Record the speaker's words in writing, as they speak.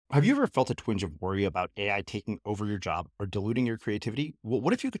Have you ever felt a twinge of worry about AI taking over your job or diluting your creativity? Well,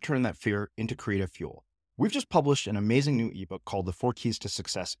 what if you could turn that fear into creative fuel? We've just published an amazing new ebook called The 4 Keys to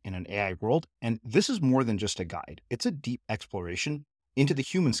Success in an AI World, and this is more than just a guide. It's a deep exploration into the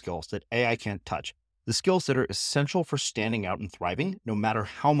human skills that AI can't touch, the skills that are essential for standing out and thriving, no matter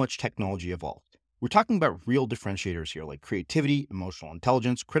how much technology evolves. We're talking about real differentiators here, like creativity, emotional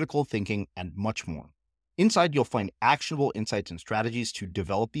intelligence, critical thinking, and much more. Inside, you'll find actionable insights and strategies to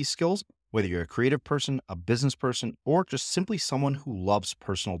develop these skills, whether you're a creative person, a business person, or just simply someone who loves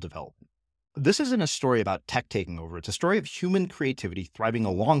personal development. This isn't a story about tech taking over. It's a story of human creativity thriving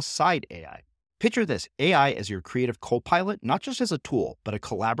alongside AI. Picture this, AI as your creative co-pilot, not just as a tool, but a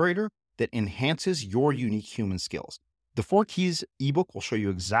collaborator that enhances your unique human skills. The 4 Keys ebook will show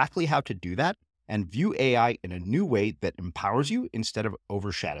you exactly how to do that and view AI in a new way that empowers you instead of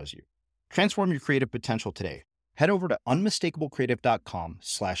overshadows you. Transform your creative potential today. Head over to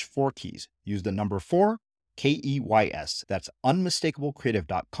unmistakablecreative.com/4keys. Use the number 4, KEYS. That's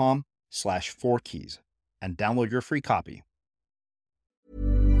unmistakablecreative.com/4keys and download your free copy.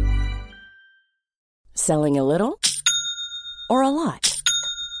 Selling a little or a lot?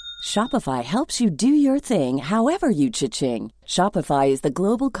 Shopify helps you do your thing however you cha-ching. Shopify is the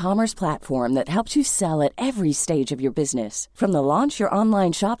global commerce platform that helps you sell at every stage of your business. From the launch your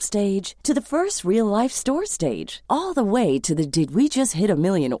online shop stage to the first real-life store stage, all the way to the did we just hit a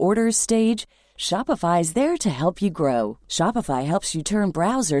million orders stage. Shopify is there to help you grow. Shopify helps you turn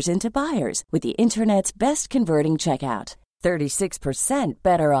browsers into buyers with the internet's best converting checkout. 36%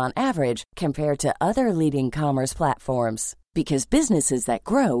 better on average compared to other leading commerce platforms. Because businesses that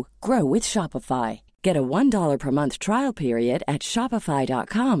grow, grow with Shopify. Get a $1 per month trial period at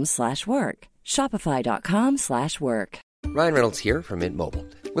shopify.com/work. Shopify.com/work. Ryan Reynolds here from Mint Mobile.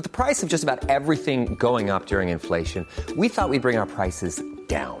 With the price of just about everything going up during inflation, we thought we'd bring our prices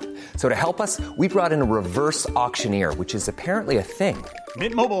down. So to help us, we brought in a reverse auctioneer, which is apparently a thing.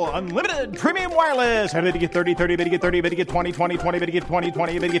 Mint Mobile Unlimited Premium Wireless. How to get 30, 30, bit to get 30, bit to get 20, 20, 20, bit to get 20,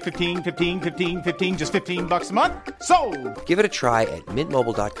 20, bit to get 15, 15, 15, 15, just $15 a month? Sold! Give it a try at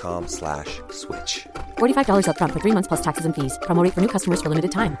mintmobile.com/switch. $45 up front for 3 months plus taxes and fees. Promo rate for new customers for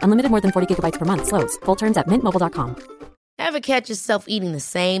limited time. Unlimited more than 40 gigabytes per month. Slows full terms at mintmobile.com. Ever catch yourself eating the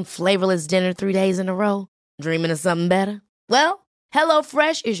same flavorless dinner 3 days in a row? Dreaming of something better? Well,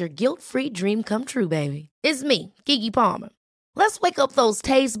 HelloFresh is your guilt-free dream come true, baby. It's me, Keke Palmer. Let's wake up those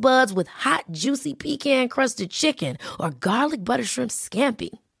taste buds with hot, juicy pecan-crusted chicken or garlic butter shrimp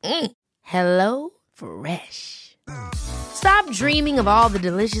scampi. Hello Fresh. Stop dreaming of all the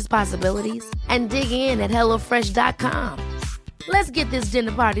delicious possibilities and dig in at HelloFresh.com. Let's get this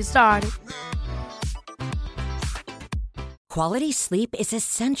dinner party started. Quality sleep is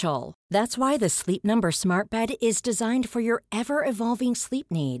essential. That's why the Sleep Number Smart Bed is designed for your ever-evolving sleep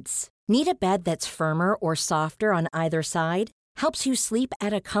needs. Need a bed that's firmer or softer on either side? Helps you sleep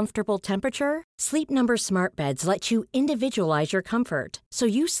at a comfortable temperature? Sleep Number Smart Beds let you individualize your comfort, so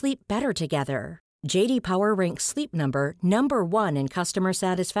you sleep better together. J.D. Power ranks Sleep Number number 1 in customer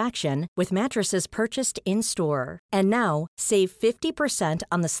satisfaction with mattresses purchased in-store. And now, save 50%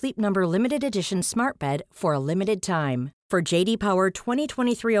 on the Sleep Number Limited Edition Smart Bed for a limited time. For J.D. Power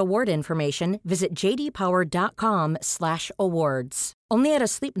 2023 award information, visit jdpower.com/awards. Only at a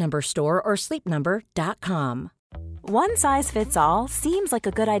Sleep Number store or sleepnumber.com. One size fits all seems like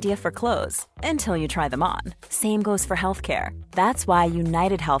a good idea for clothes until you try them on. Same goes for healthcare. That's why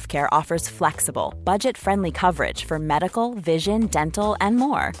United Healthcare offers flexible, budget-friendly coverage for medical, vision, dental, and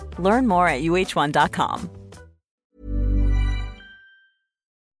more. Learn more at uh1.com.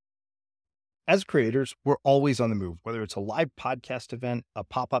 As creators, we're always on the move. Whether it's a live podcast event, a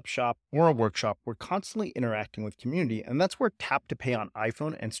pop-up shop, or a workshop, we're constantly interacting with community, and that's where Tap to Pay on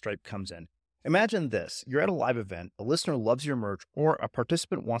iPhone and Stripe comes in. Imagine this. You're at a live event, a listener loves your merch, or a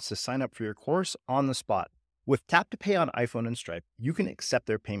participant wants to sign up for your course on the spot. With Tap to Pay on iPhone and Stripe, you can accept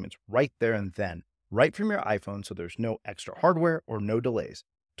their payments right there and then, right from your iPhone, so there's no extra hardware or no delays.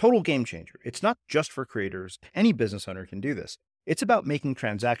 Total game changer. It's not just for creators. Any business owner can do this. It's about making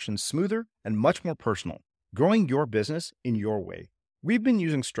transactions smoother and much more personal, growing your business in your way. We've been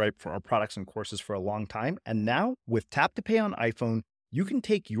using Stripe for our products and courses for a long time, and now with Tap to Pay on iPhone, you can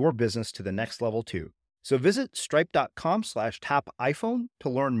take your business to the next level too. So visit stripe.com/tapiphone to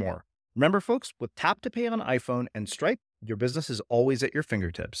learn more. Remember, folks, with Tap to Pay on iPhone and Stripe, your business is always at your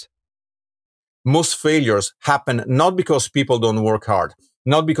fingertips. Most failures happen not because people don't work hard,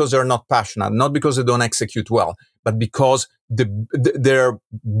 not because they're not passionate, not because they don't execute well, but because they're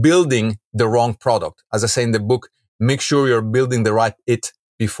building the wrong product. As I say in the book, make sure you're building the right it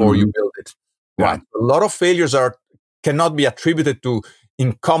before you build it. Right. A lot of failures cannot be attributed to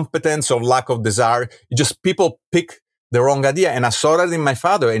incompetence or lack of desire. Just people pick the wrong idea. And I saw that in my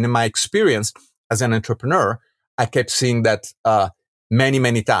father, and in my experience as an entrepreneur, I kept seeing that many,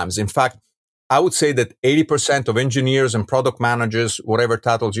 many times. In fact, I would say that 80% of engineers and product managers, whatever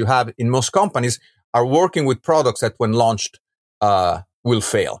titles you have in most companies, are working with products that when launched will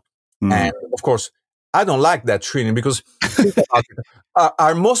fail. And of course, I don't like that, Srini, because think about it.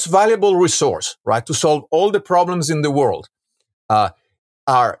 Our most valuable resource, right, to solve all the problems in the world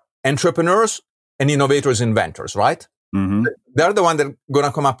are entrepreneurs and innovators, inventors, right? They're the ones that are going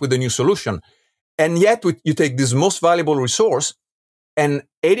to come up with a new solution. And yet you take this most valuable resource, and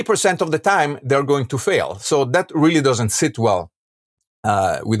 80% of the time they're going to fail. So that really doesn't sit well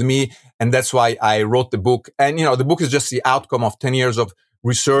with me. And that's why I wrote the book. And, the book is just the outcome of 10 years of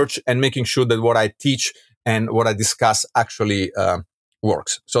research and making sure that what I teach and what I discuss actually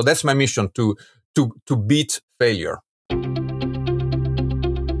works. So that's my mission, to beat failure.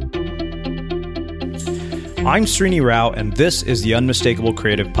 I'm Srini Rao, and this is the Unmistakable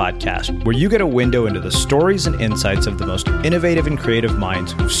Creative Podcast, where you get a window into the stories and insights of the most innovative and creative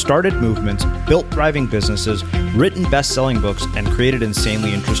minds who've started movements, built thriving businesses, written best-selling books, and created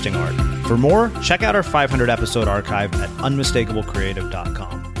insanely interesting art. For more, check out our 500-episode archive at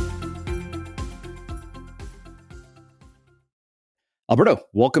unmistakablecreative.com. Alberto,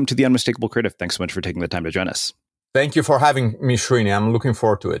 welcome to the Unmistakable Creative. Thanks so much for taking the time to join us. Thank you for having me, Srini. I'm looking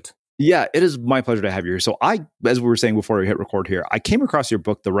forward to it. Yeah, it is my pleasure to have you here. So as we were saying before we hit record here, I came across your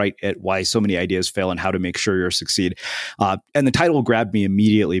book, The Right It, Why So Many Ideas Fail and How to Make Sure You Succeed. And the title grabbed me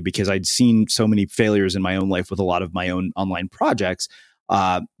immediately because I'd seen so many failures in my own life with a lot of my own online projects.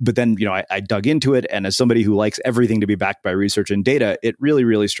 But then, I dug into it. And as somebody who likes everything to be backed by research and data, it really,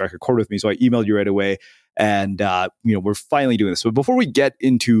 really struck a chord with me. So I emailed you right away. And, we're finally doing this. So before we get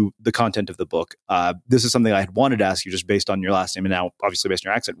into the content of the book, this is something I had wanted to ask you just based on your last name and now obviously based on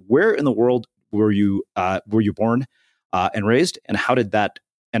your accent. Where in the world were you born and raised? And how did that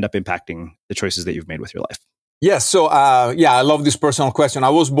end up impacting the choices that you've made with your life? Yes. So, I love this personal question. I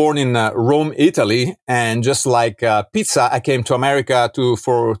was born in Rome, Italy. And just like pizza, I came to America to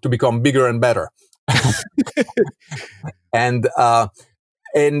become bigger and better. And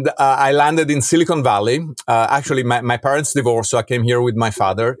I landed in Silicon Valley. Actually, my parents divorced, so I came here with my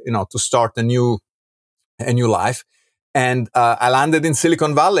father, to start a new life. And I landed in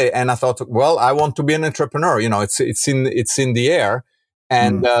Silicon Valley, and I thought, well, I want to be an entrepreneur. It's in the air,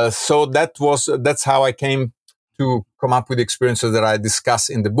 and so that's how I came to come up with the experiences that I discuss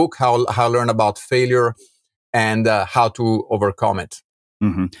in the book. How I learn about failure and how to overcome it.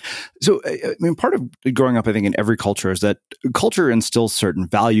 Mm-hmm. So, part of growing up, I think, in every culture is that culture instills certain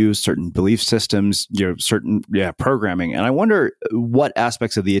values, certain belief systems, certain programming. And I wonder what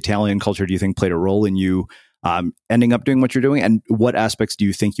aspects of the Italian culture do you think played a role in you ending up doing what you're doing, and what aspects do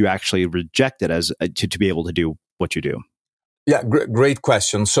you think you actually rejected as to be able to do what you do? Yeah, great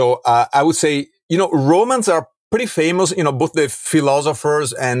question. So I would say, Romans are pretty famous. Both the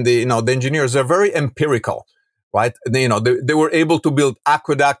philosophers and the engineers are very empirical. Right? They were able to build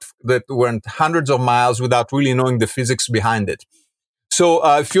aqueducts that went hundreds of miles without really knowing the physics behind it. So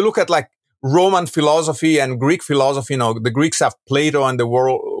if you look at like Roman philosophy and Greek philosophy, the Greeks have Plato and the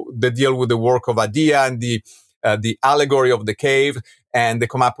world. They deal with the work of Idea and the allegory of the cave, and they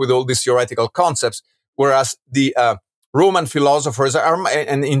come up with all these theoretical concepts. Whereas the Roman philosophers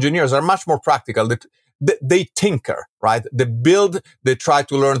and engineers are much more practical. They tinker, right? They build, they try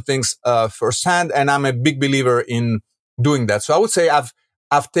to learn things firsthand, and I'm a big believer in doing that. So I would say I've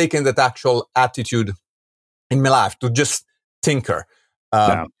taken that actual attitude in my life to just tinker.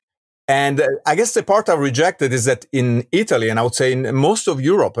 And I guess the part I've rejected is that in Italy, and I would say in most of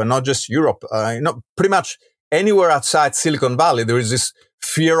Europe, and not just Europe, pretty much anywhere outside Silicon Valley, there is this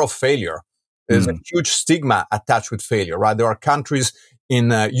fear of failure. There's a huge stigma attached with failure, right? There are countries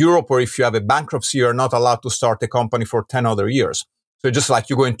in Europe where if you have a bankruptcy, you're not allowed to start a company for 10 other years. So just like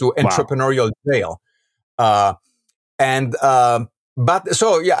you go into entrepreneurial jail. I'm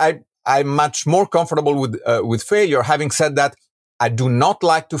much more comfortable with failure. Having said that, I do not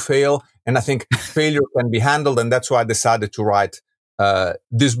like to fail. And I think failure can be handled. And that's why I decided to write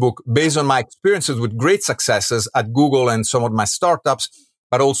this book based on my experiences with great successes at Google and some of my startups,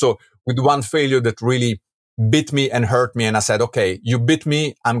 but also with one failure that really bit me and hurt me. And I said, okay, you bit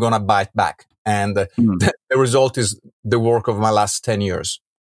me, I'm going to bite back. And the result is the work of my last 10 years.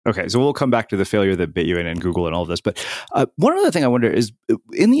 Okay, so we'll come back to the failure that bit you in Google and all of this. But one other thing I wonder is,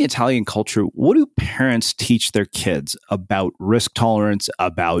 in the Italian culture, what do parents teach their kids about risk tolerance,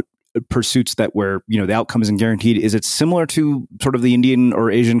 about pursuits that where, the outcome isn't guaranteed? Is it similar to sort of the Indian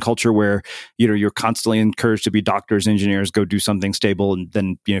or Asian culture where, you're constantly encouraged to be doctors, engineers, go do something stable. And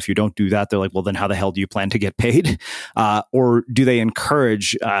then, if you don't do that, they're like, well, then how the hell do you plan to get paid? Or do they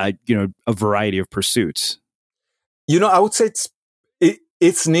encourage, a variety of pursuits? I would say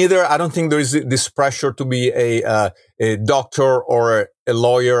it's neither. I don't think there is this pressure to be a doctor or a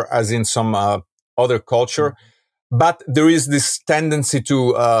lawyer as in some other culture. But there is this tendency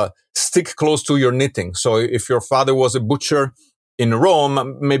to stick close to your knitting. So if your father was a butcher in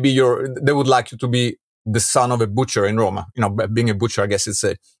Rome, maybe they would like you to be the son of a butcher in Rome. Being a butcher, I guess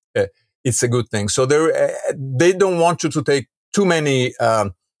it's a good thing. So they don't want you to take too many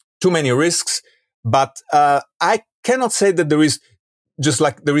risks. But I cannot say that there is, just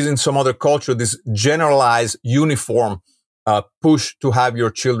like there is in some other culture, this generalized uniform push to have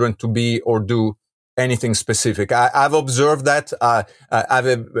your children to be or do anything specific. I've observed that. I have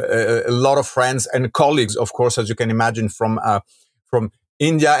a lot of friends and colleagues, of course, as you can imagine, from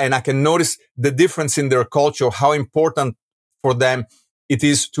India, and I can notice the difference in their culture, how important for them it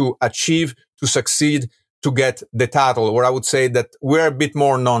is to achieve, to succeed, to get the title, where I would say that we're a bit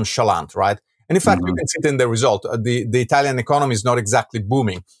more nonchalant, right? And in fact, you can see it in the result. The Italian economy is not exactly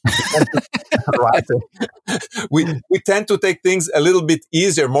booming. Right? We tend to take things a little bit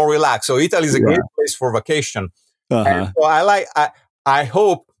easier, more relaxed. So Italy is a great place for vacation. And so I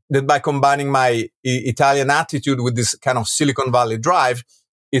hope that by combining my Italian attitude with this kind of Silicon Valley drive,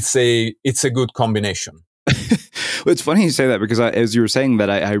 it's a good combination. Well, it's funny you say that because as you were saying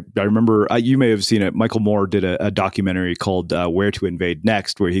that, I remember, you may have seen it, Michael Moore did a documentary called Where to Invade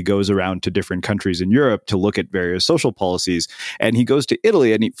Next, where he goes around to different countries in Europe to look at various social policies. And he goes to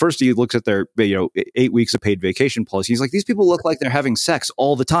Italy and first he looks at their 8 weeks of paid vacation policy. He's like, these people look like they're having sex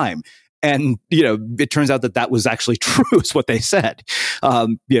all the time. And, it turns out that was actually true, is what they said. But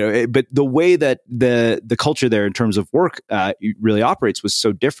the way that the culture there in terms of work really operates was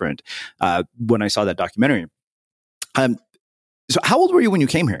so different when I saw that documentary. So how old were you when you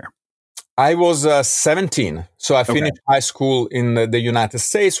came here? I was 17. So I finished high school in the United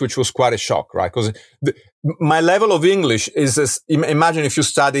States, which was quite a shock, right? Because my level of English is, imagine if you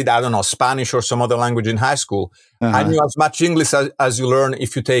studied, I don't know, Spanish or some other language in high school. I knew as much English as you learn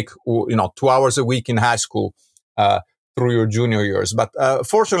if you take, 2 hours a week in high school through your junior years. But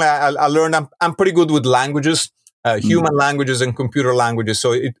fortunately, I learned I'm pretty good with languages, human languages and computer languages.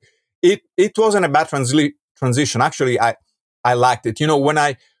 So it wasn't a bad transition. Actually, I liked it.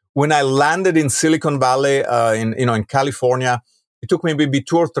 When I landed in Silicon Valley, in California, it took me maybe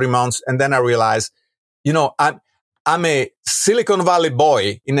 2 or 3 months. And then I realized, I'm a Silicon Valley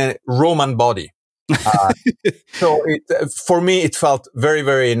boy in a Roman body. So for me, it felt very,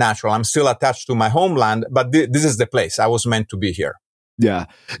 very natural. I'm still attached to my homeland, but this is the place I was meant to be here. Yeah.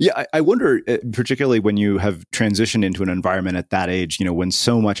 I wonder, particularly when you have transitioned into an environment at that age, when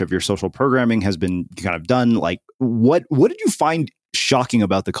so much of your social programming has been kind of done, like what did you find shocking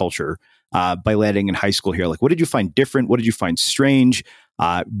about the culture by landing in high school here? Like, what did you find different? What did you find strange?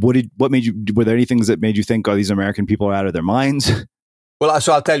 Were there any things that made you think, oh, these American people are out of their minds? Well,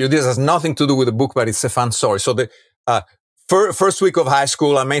 so I'll tell you, this has nothing to do with the book, but it's a fun story. So the first week of high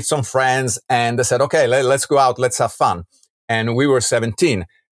school, I made some friends and they said, okay, let's go out, let's have fun. And we were 17.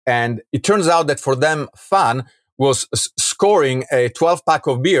 And it turns out that for them, fun was scoring a 12-pack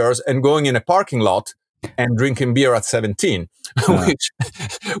of beers and going in a parking lot and drinking beer at 17,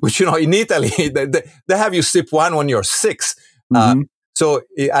 which in Italy, they have you sip one when you're 6. So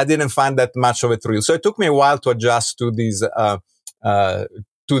I didn't find that much of a thrill. So it took me a while to adjust to these, to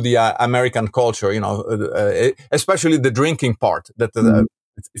the American culture, especially the drinking part that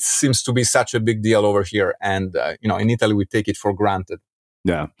it seems to be such a big deal over here. And, in Italy, we take it for granted.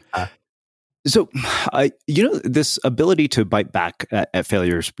 Yeah. So, this ability to bite back at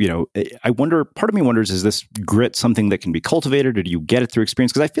failures, I wonder, part of me wonders, is this grit something that can be cultivated, or do you get it through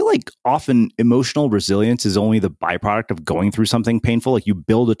experience? Because I feel like often emotional resilience is only the byproduct of going through something painful. Like you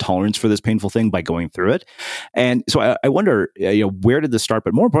build a tolerance for this painful thing by going through it. And so I wonder, where did this start?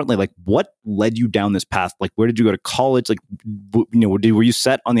 But more importantly, like what led you down this path? Like where did you go to college? Like, were you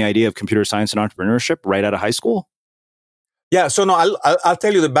set on the idea of computer science and entrepreneurship right out of high school? Yeah. So no, I'll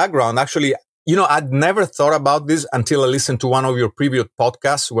tell you the background. Actually, I'd never thought about this until I listened to one of your previous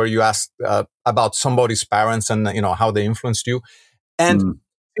podcasts where you asked about somebody's parents and, how they influenced you. And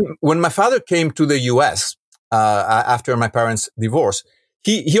when my father came to the US after my parents' divorce,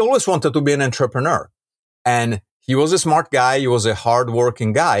 he always wanted to be an entrepreneur. And he was a smart guy. He was a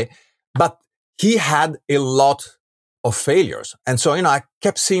hardworking guy, but he had a lot of failures. And so, I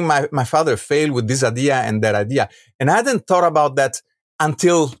kept seeing my father fail with this idea and that idea. And I hadn't thought about that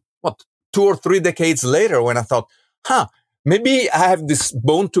until 2 or 3 decades later when I thought, maybe I have this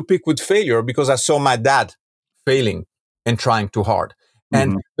bone to pick with failure because I saw my dad failing and trying too hard.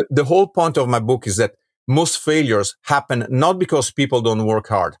 And the whole point of my book is that most failures happen not because people don't work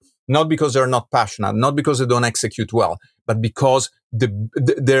hard, not because they're not passionate, not because they don't execute well, but because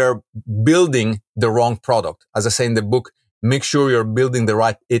they're building the wrong product. As I say in the book, make sure you're building the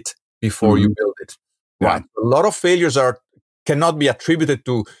right it before you build it. Right. A lot of failures cannot be attributed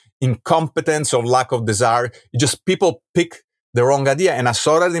to incompetence or lack of desire. Just people pick the wrong idea. And I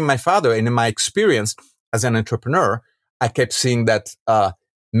saw that in my father, and in my experience as an entrepreneur, I kept seeing that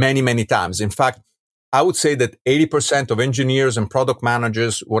many, many times. In fact, I would say that 80% of engineers and product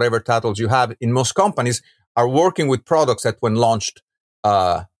managers, whatever titles you have in most companies, are working with products that when launched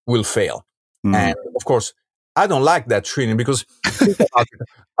will fail. And of course, I don't like that, Srini, because think about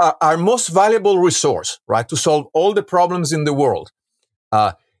it. Our most valuable resource, right, to solve all the problems in the world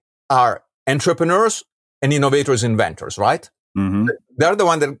are entrepreneurs and innovators, inventors, right? They're the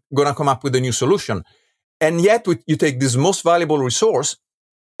ones that are going to come up with a new solution. And yet you take this most valuable resource,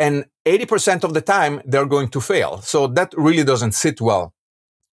 and 80% of the time they're going to fail. So that really doesn't sit well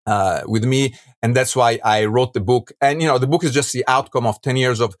with me. And that's why I wrote the book. And, the book is just the outcome of 10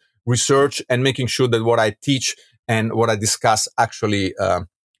 years of research and making sure that what I teach and what I discuss actually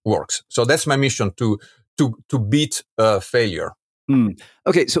works. So that's my mission, to beat failure.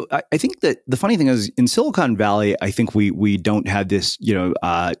 Okay, so I think that the funny thing is, in Silicon Valley, I think we don't have this,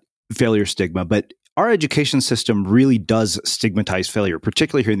 failure stigma, but our education system really does stigmatize failure,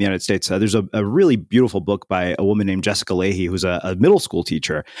 particularly here in the United States. There's a really beautiful book by a woman named Jessica Leahy, who's a middle school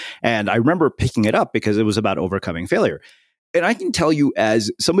teacher. And I remember picking it up because it was about overcoming failure. And I can tell you,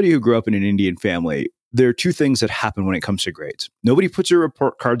 as somebody who grew up in an Indian family, there are two things that happen when it comes to grades. Nobody puts your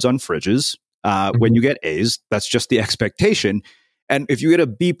report cards on fridges. When you get A's, that's just the expectation. And if you get a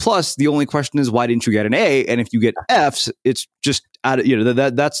B plus, the only question is, why didn't you get an A? And if you get Fs, it's just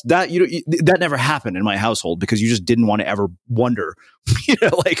that never happened in my household, because you just didn't want to ever wonder,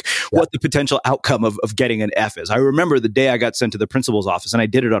 what the potential outcome of getting an F is. I remember the day I got sent to the principal's office, and I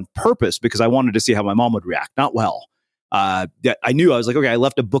did it on purpose because I wanted to see how my mom would react. Not well. I knew, I was like, okay, I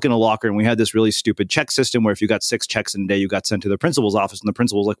left a book in a locker, and we had this really stupid check system where if you got 6 checks in a day, you got sent to the principal's office, and the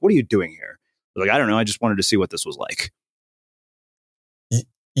principal was like, what are you doing here? I was like, I don't know. I just wanted to see what this was like.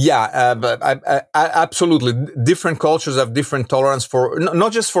 Yeah, but I absolutely. Different cultures have different tolerance for,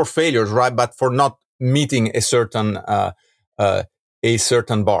 not just for failures, right? But for not meeting a certain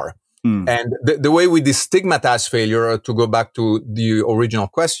bar. And the way we destigmatize failure, to go back to the original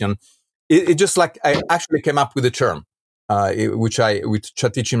question, it just like, I actually came up with a term, which I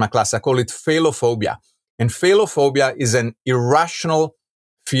teach in my class. I call it failophobia. And failophobia is an irrational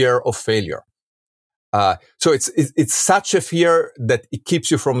fear of failure. So it's such a fear that it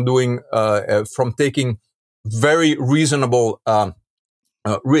keeps you from from taking very reasonable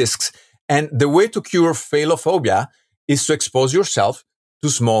risks. And the way to cure failophobia is to expose yourself to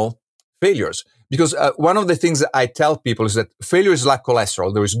small failures. Because one of the things that I tell people is that failure is like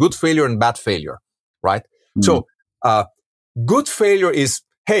cholesterol. There is good failure and bad failure, right? So good failure is,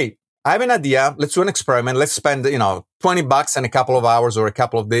 hey, I have an idea. Let's do an experiment. Let's spend, $20 and a couple of hours or a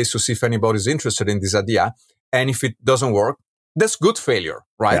couple of days to see if anybody's interested in this idea. And if it doesn't work, that's good failure,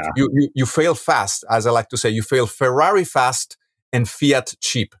 right? Yeah. You fail fast. As I like to say, you fail Ferrari fast and Fiat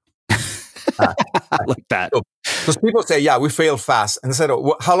cheap. I like that. Because people say, yeah, we fail fast. And I said,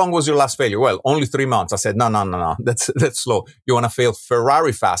 how long was your last failure? Well, only 3 months. I said, no. That's slow. You want to fail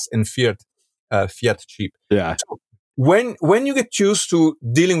Ferrari fast and Fiat cheap. Yeah. So, when you get used to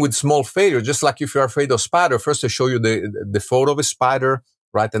dealing with small failure, just like if you're afraid of spider, first they show you the photo of a spider,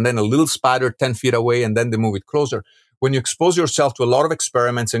 right? And then a little spider 10 feet away, and then they move it closer. When you expose yourself to a lot of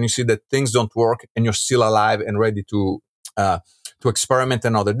experiments and you see that things don't work and you're still alive and ready to experiment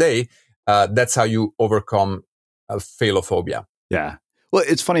another day, that's how you overcome failophobia. Yeah. Well,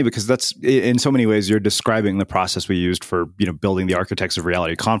 it's funny because that's, in so many ways, you're describing the process we used for, building the Architects of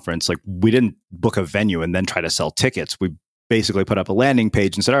Reality conference. Like, we didn't book a venue and then try to sell tickets. We basically put up a landing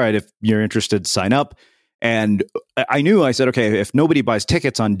page and said, all right, if you're interested, sign up. And I said, okay, if nobody buys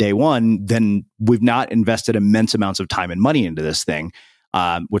tickets on day one, then we've not invested immense amounts of time and money into this thing,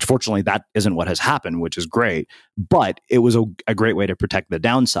 which fortunately that isn't what has happened, which is great. But it was a great way to protect the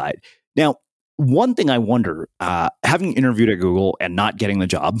downside. Now, one thing I wonder, having interviewed at Google and not getting the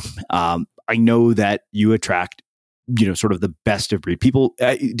job, I know that you attract, sort of the best of breed people.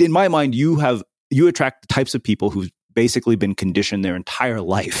 In my mind, you attract the types of people who've basically been conditioned their entire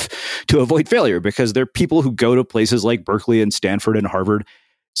life to avoid failure, because they're people who go to places like Berkeley and Stanford and Harvard.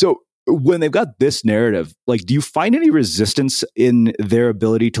 So when they've got this narrative, like, do you find any resistance in their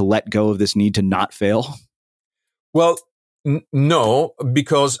ability to let go of this need to not fail? Well, no,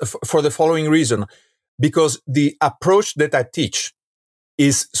 because for the following reason, because the approach that I teach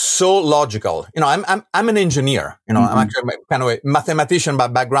is so logical. I'm an engineer. I'm actually kind of a mathematician by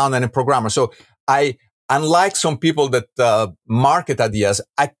background and a programmer. So unlike some people that market ideas,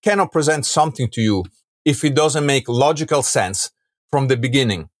 I cannot present something to you if it doesn't make logical sense from the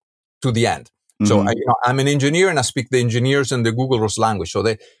beginning to the end. So I'm an engineer, and I speak the engineers and the Google's language. So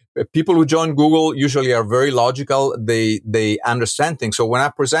people who join Google usually are very logical. They understand things. So when I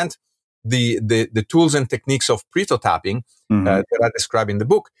present the tools and techniques of prototyping that I describe in the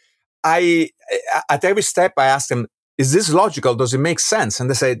book, at every step I ask them, is this logical? Does it make sense? And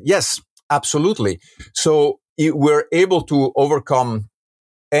they say, yes, absolutely. So we're able to overcome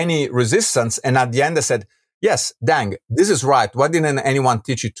any resistance. And at the end, I said, yes, dang, this is right. Why didn't anyone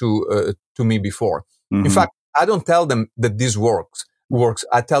teach it to me before? In fact, I don't tell them that this works.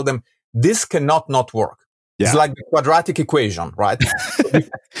 I tell them this cannot not work. Yeah. It's like the quadratic equation, right?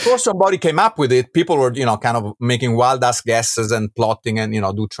 Before somebody came up with it, people were, kind of making wild ass guesses and plotting and,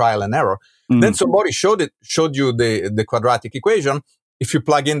 do trial and error. Then somebody showed you the quadratic equation. If you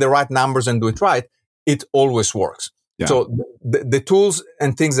plug in the right numbers and do it right, it always works. Yeah. So the tools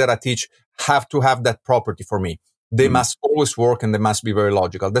and things that I teach have to have that property for me. They must always work, and they must be very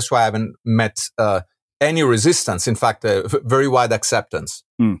logical. That's why I haven't met any resistance. In fact, very wide acceptance.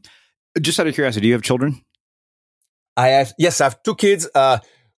 Just out of curiosity, do you have children? I have 2 kids, a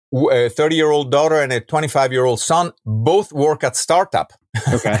 30-year-old daughter and a 25-year-old son. Both work at startup.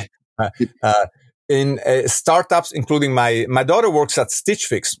 Okay. In startups, including my daughter works at Stitch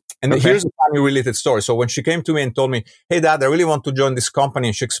Fix. And here's a funny related story. So when she came to me and told me, hey, Dad, I really want to join this company,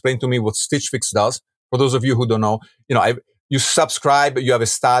 and she explained to me what Stitch Fix does. For those of you who don't know, you subscribe, you have a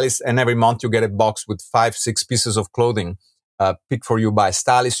stylist, and every month you get a box with 5-6 pieces of clothing picked for you by a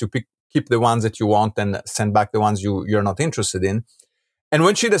stylist. You keep the ones that you want and send back the ones you're not interested in. And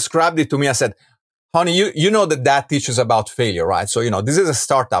when she described it to me, I said, honey, you know that teaches about failure, right? So, this is a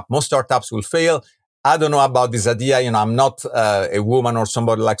startup. Most startups will fail. I don't know about this idea. I'm not a woman or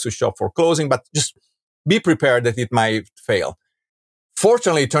somebody who likes to shop for clothing, but just be prepared that it might fail.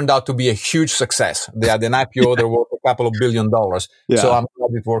 Fortunately, it turned out to be a huge success. They had an IPO, they're worth a couple of $1 billion. Yeah. So I'm glad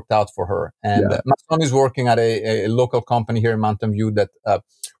it worked out for her. And my son is working at a local company here in Mountain View that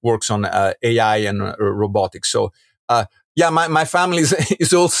works on AI and robotics. So, my family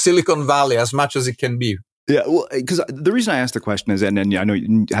is all Silicon Valley as much as it can be. Yeah, well, because the reason I asked the question is, and I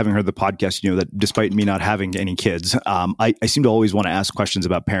know having heard the podcast, that despite me not having any kids, I seem to always want to ask questions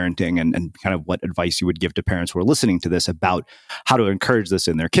about parenting and kind of what advice you would give to parents who are listening to this about how to encourage this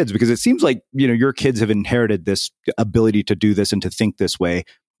in their kids. Because it seems like, your kids have inherited this ability to do this and to think this way,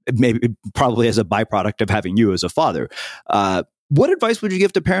 maybe probably as a byproduct of having you as a father. What advice would you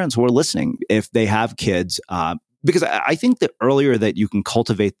give to parents who are listening if they have kids? Because I think the earlier that you can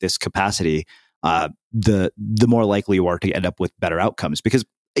cultivate this capacity, the more likely you are to end up with better outcomes. Because,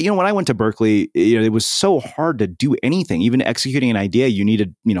 when I went to Berkeley, it was so hard to do anything. Even executing an idea, you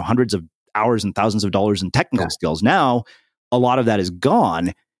needed, hundreds of hours and thousands of dollars in technical skills. Now, a lot of that is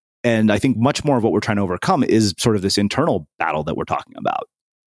gone. And I think much more of what we're trying to overcome is sort of this internal battle that we're talking about.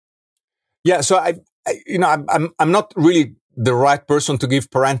 Yeah. So I'm not really the right person to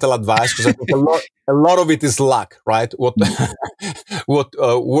give parental advice, because I think a lot of it is luck, right? What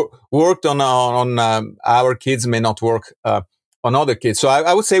worked on our kids may not work on other kids. So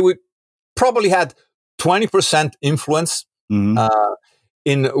I would say we probably had 20% influence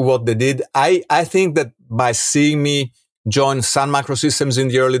in what they did. I think that by seeing me join Sun Microsystems in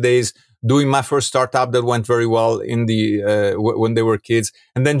the early days, doing my first startup that went very well in the when they were kids,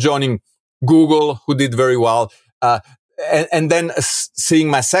 and then joining Google, who did very well. And then seeing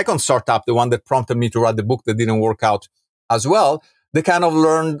my second startup, the one that prompted me to write the book that didn't work out as well, they kind of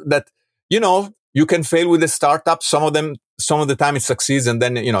learned that, you can fail with a startup. Some of the time it succeeds, and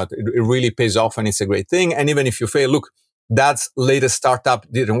then, it really pays off and it's a great thing. And even if you fail, look, Dad's latest startup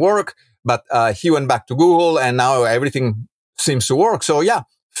didn't work, but he went back to Google and now everything seems to work. So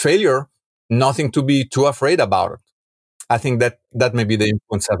failure, nothing to be too afraid about it. I think that may be the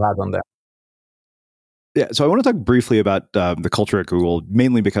influence I've had on that. Yeah, so I want to talk briefly about the culture at Google,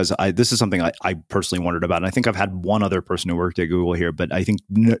 mainly because this is something I personally wondered about. And I think I've had one other person who worked at Google here, but I think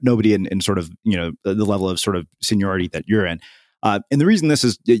nobody in sort of, the level of sort of seniority that you're in. And the reason this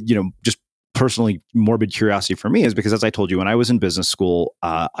is, just personally morbid curiosity for me is because, as I told you, when I was in business school,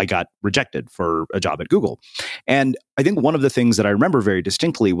 I got rejected for a job at Google. And I think one of the things that I remember very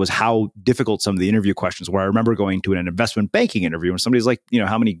distinctly was how difficult some of the interview questions were. I remember going to an investment banking interview and somebody's like,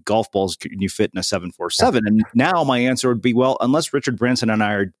 how many golf balls can you fit in a 747? And now my answer would be, well, unless Richard Branson and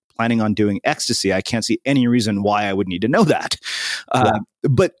I are planning on doing ecstasy, I can't see any reason why I would need to know that.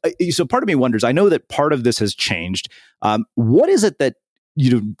 But so part of me wonders, I know that part of this has changed. What is it that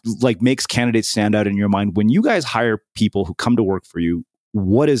like makes candidates stand out in your mind when you guys hire people who come to work for you?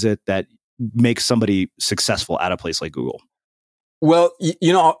 What is it that makes somebody successful at a place like Google? Well,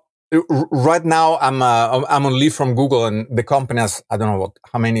 right now I'm on leave from Google, and the company has, I don't know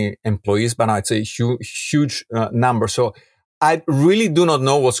how many employees, but now it's a huge number. So I really do not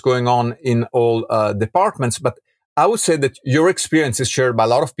know what's going on in all departments, but I would say that your experience is shared by a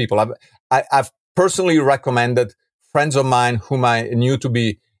lot of people. I've personally recommended friends of mine whom I knew to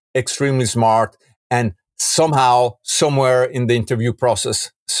be extremely smart, and somehow, somewhere in the interview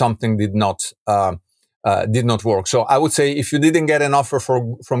process, something did not work. So I would say if you didn't get an offer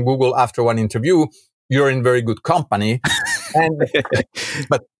from Google after one interview, you're in very good company.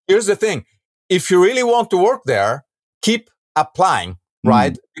 But here's the thing: if you really want to work there, keep applying.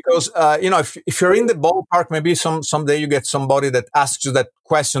 Right? Because, if you're in the ballpark, maybe someday you get somebody that asks you that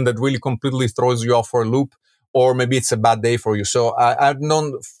question that really completely throws you off for a loop, or maybe it's a bad day for you. So I've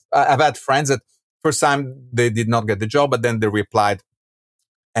had friends that first time they did not get the job, but then they replied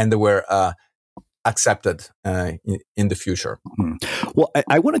and they were accepted in the future. Well,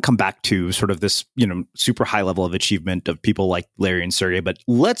 I want to come back to sort of this, super high level of achievement of people like Larry and Sergey, but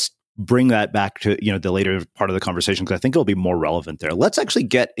let's bring that back to, the later part of the conversation, because I think it'll be more relevant there. Let's actually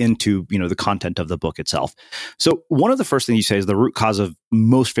get into, the content of the book itself. So one of the first things you say is the root cause of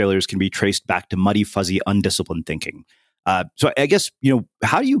most failures can be traced back to muddy, fuzzy, undisciplined thinking. So I guess,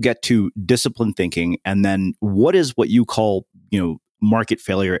 how do you get to disciplined thinking? And then what is what you call, market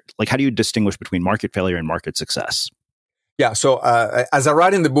failure? Like, how do you distinguish between market failure and market success? Yeah. So as I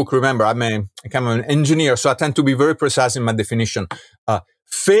write in the book, remember, I'm an engineer, so I tend to be very precise in my definition.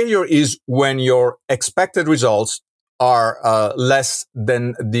 Failure is when your expected results are less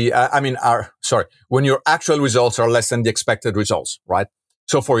than when your actual results are less than the expected results, right?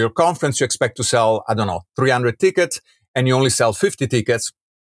 So for your conference, you expect to sell, 300 tickets, and you only sell 50 tickets.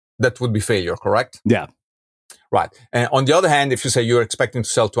 That would be failure, correct? Yeah. Right. And on the other hand, if you say you're expecting to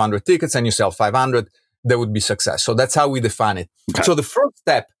sell 200 tickets and you sell 500, that would be success. So that's how we define it. Okay. So the first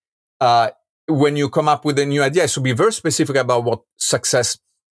step, when you come up with a new idea, is to be very specific about what success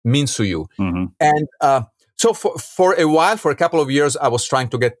means to you. Mm-hmm. And so for a while, for a couple of years, I was trying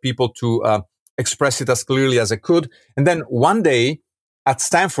to get people to express it as clearly as I could. And then one day at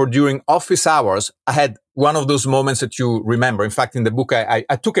Stanford during office hours, I had one of those moments that you remember. In fact, in the book, I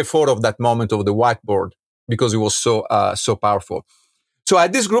took a photo of that moment over the whiteboard because it was so powerful. So I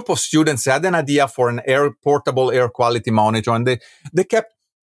had this group of students, they had an idea for an portable air quality monitor, and they kept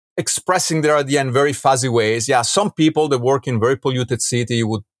expressing their idea in very fuzzy ways. Yeah, some people that work in very polluted city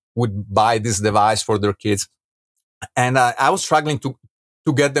would buy this device for their kids. And I was struggling to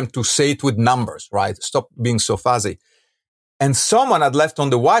get them to say it with numbers, right? Stop being so fuzzy. And someone had left on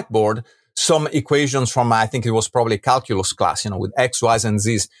the whiteboard some equations from, I think it was probably a calculus class, with X, Y's, and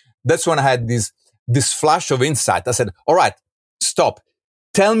Z's. That's when I had this flash of insight. I said, all right, stop.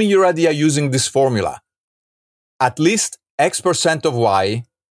 Tell me your idea using this formula. At least X% of Y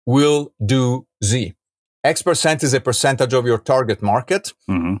will do Z. X% is a percentage of your target market.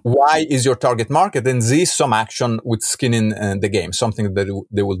 Mm-hmm. Y is your target market, and Z is some action with skin in the game, something that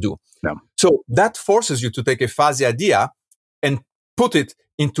they will do. Yeah. So that forces you to take a fuzzy idea and put it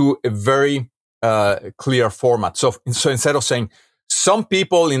into a very clear format. So instead of saying some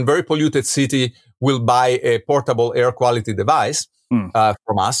people in very polluted city will buy a portable air quality device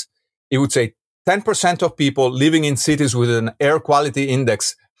from us, it would say 10% of people living in cities with an air quality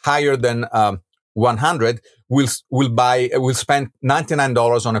index higher than 100 will spend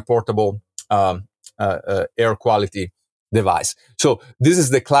 $99 on a portable air quality device. So this is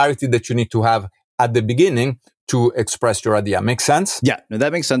the clarity that you need to have at the beginning to express your idea. Make sense? Yeah, no,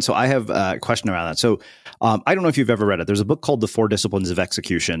 that makes sense. So I have a question around that. So I don't know if you've ever read it. There's a book called The Four Disciplines of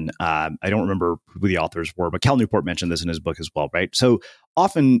Execution. I don't remember who the authors were, but Cal Newport mentioned this in his book as well, right? So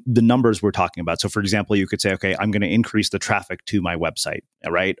often the numbers we're talking about. So for example, you could say, okay, I'm going to increase the traffic to my website,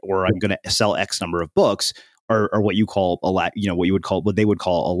 right? Or I'm going to sell X number of books, or what you call what they would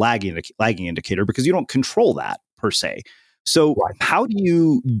call a lagging indicator, because you don't control that per se. So how do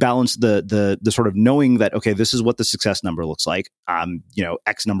you balance the sort of knowing that, okay, this is what the success number looks like,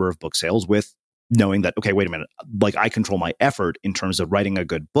 X number of book sales with knowing that, okay, wait a minute, like I control my effort in terms of writing a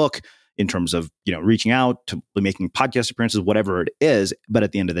good book, in terms of, reaching out to making podcast appearances, whatever it is. But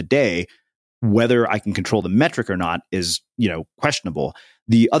at the end of the day, whether I can control the metric or not is, questionable.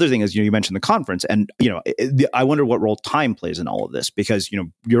 The other thing is, you mentioned the conference, and, I wonder what role time plays in all of this, because,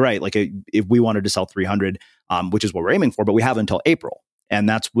 you're right. Like if we wanted to sell 300, which is what we're aiming for, but we have until April. And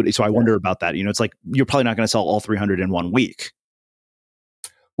that's what, so I wonder about that. It's like, you're probably not going to sell all 300 in 1 week.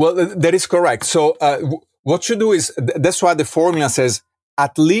 Well, that is correct. So what you do is, that's why the formula says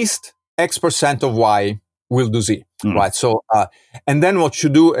at least X% of Y will do Z, right? So, and then what you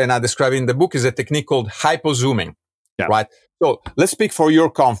do, and I describe it in the book, is a technique called hypozooming, right? So let's speak for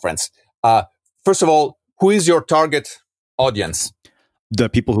your conference. First of all, who is your target audience? The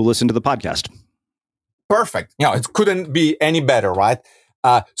people who listen to the podcast. Perfect. It couldn't be any better, right?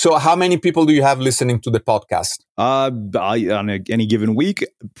 So how many people do you have listening to the podcast? On any given week,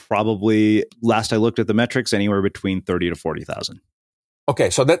 probably, last I looked at the metrics, anywhere between 30 to 40,000. Okay,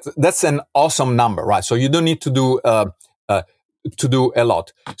 so that's an awesome number, right? So you don't need to do a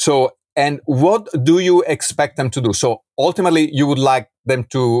lot. So, and what do you expect them to do? So ultimately, you would like them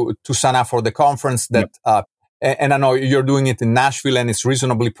to sign up for the conference that, and I know you're doing it in Nashville and it's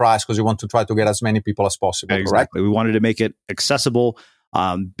reasonably priced because you want to try to get as many people as possible. Exactly. Correct? We wanted to make it accessible.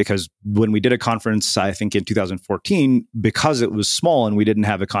 Because when we did a conference, I think in 2014, because it was small and we didn't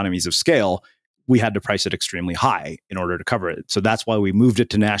have economies of scale, we had to price it extremely high in order to cover it. So that's why we moved it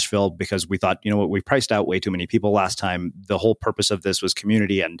to Nashville, because we thought, we priced out way too many people last time. The whole purpose of this was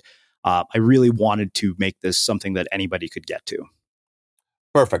community. And I really wanted to make this something that anybody could get to.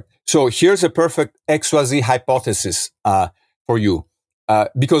 Perfect. So here's a perfect XYZ hypothesis for you.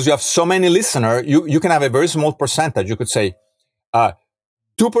 Because you have so many listeners, you can have a very small percentage. You could say,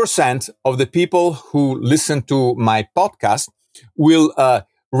 2% of the people who listen to my podcast will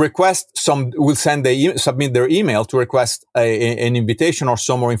submit their email to request an invitation or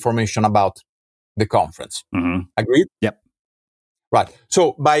some more information about the conference. Mm-hmm. Agreed? Yep. Right.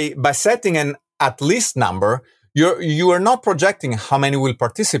 So by setting an at least number, you are not projecting how many will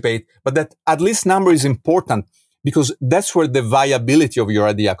participate, but that at least number is important because that's where the viability of your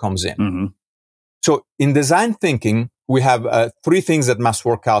idea comes in. Mm-hmm. So in design thinking, we have 3 things that must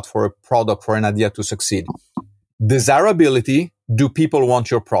work out for a product, for an idea to succeed. Desirability, do people want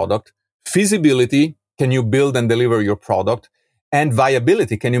your product? Feasibility, can you build and deliver your product? And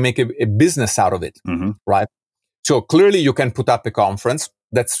viability, can you make a business out of it? Mm-hmm. Right? So clearly you can put up a conference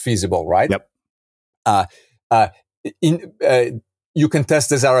that's feasible, right? Yep. You can test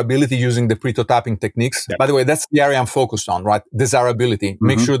desirability using the prototyping techniques. Yep. By the way, that's the area I'm focused on, right? Desirability. Mm-hmm.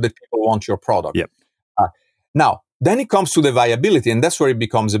 Make sure that people want your product. Yep. Now, then it comes to the viability, and that's where it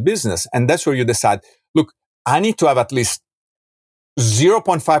becomes a business. And that's where you decide, look, I need to have at least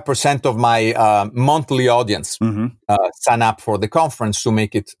 0.5% of my monthly audience sign up for the conference to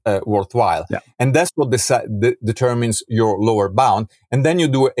make it worthwhile. Yeah. And that's what determines your lower bound. And then you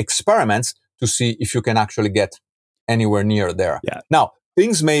do experiments to see if you can actually get anywhere near there. Yeah. Now,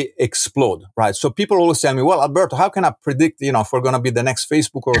 things may explode, right? So people always tell me, well, Alberto, how can I predict, if we're going to be the next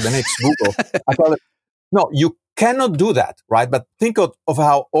Facebook or the next Google? I tell them, no, you cannot do that, right? But think of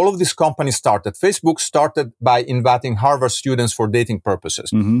how all of these companies started. Facebook started by inviting Harvard students for dating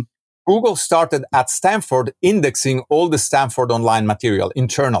purposes. Mm-hmm. Google started at Stanford indexing all the Stanford online material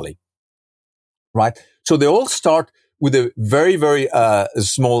internally, right? So they all start with a very, very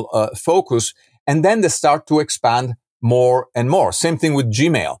small focus, and then they start to expand more and more. Same thing with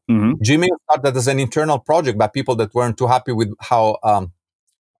Gmail. Mm-hmm. Gmail started as an internal project by people that weren't too happy with how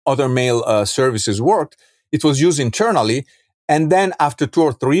other mail services worked. It was used internally. And then after 2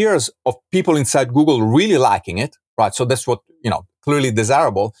 or 3 years of people inside Google really liking it, right? So that's what, clearly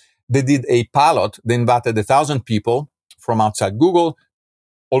desirable. They did a pilot. They invited 1,000 people from outside Google.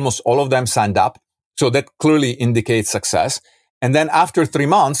 Almost all of them signed up. So that clearly indicates success. And then after 3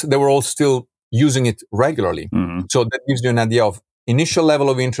 months, they were all still using it regularly. Mm-hmm. So that gives you an idea of initial level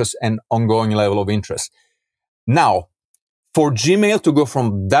of interest and ongoing level of interest. Now, for Gmail to go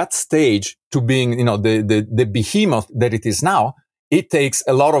from that stage to being, the behemoth that it is now, it takes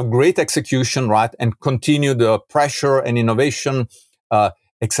a lot of great execution, right? And continued pressure and innovation,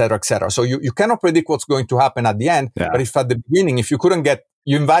 et cetera, et cetera. So you cannot predict what's going to happen at the end. Yeah. But if at the beginning, if you couldn't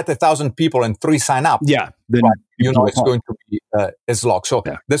you invite 1,000 people and 3 sign up, then right, it's going to be a slog. So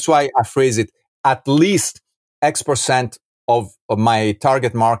that's why I phrase it, at least X% of my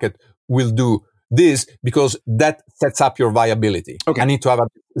target market will do this, because that sets up your viability. Okay. I need to have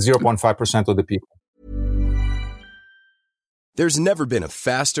 0.5% of the people. There's never been a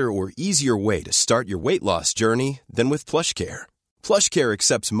faster or easier way to start your weight loss journey than with PlushCare. PlushCare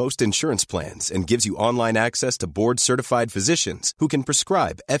accepts most insurance plans and gives you online access to board-certified physicians who can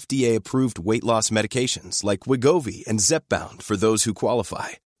prescribe FDA-approved weight loss medications like Wegovy and Zepbound for those who qualify.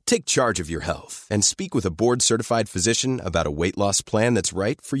 Take charge of your health and speak with a board-certified physician about a weight loss plan that's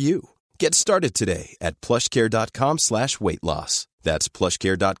right for you. Get started today at plushcare.com/weight loss. That's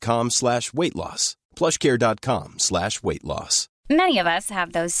plushcare.com/weight loss. plushcare.com/weight loss. Many of us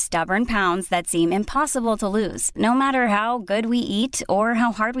have those stubborn pounds that seem impossible to lose, no matter how good we eat or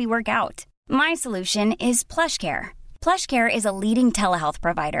how hard we work out. My solution is PlushCare. PlushCare is a leading telehealth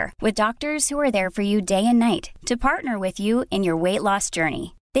provider with doctors who are there for you day and night to partner with you in your weight loss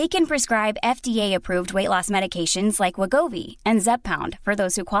journey. They can prescribe FDA-approved weight loss medications like Wegovy and Zepbound for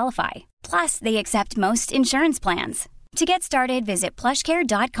those who qualify. Plus, they accept most insurance plans. To get started, visit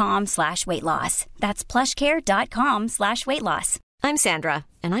plushcare.com/weight loss. That's plushcare.com/weight loss. I'm Sandra,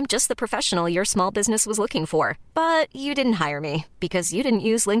 and I'm just the professional your small business was looking for. But you didn't hire me because you didn't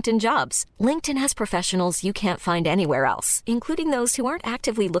use LinkedIn Jobs. LinkedIn has professionals you can't find anywhere else, including those who aren't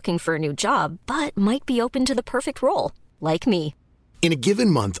actively looking for a new job, but might be open to the perfect role, like me. In a given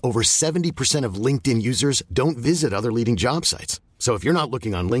month, over 70% of LinkedIn users don't visit other leading job sites. So if you're not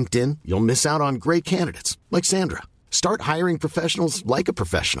looking on LinkedIn, you'll miss out on great candidates like Sandra. Start hiring professionals like a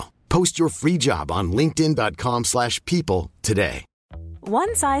professional. Post your free job on linkedin.com/people today.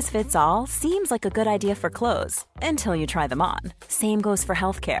 One size fits all seems like a good idea for clothes until you try them on. Same goes for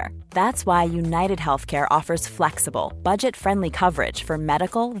healthcare. That's why United Healthcare offers flexible, budget-friendly coverage for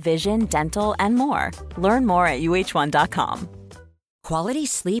medical, vision, dental, and more. Learn more at uh1.com. Quality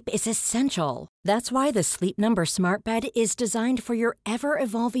sleep is essential. That's why the Sleep Number Smart Bed is designed for your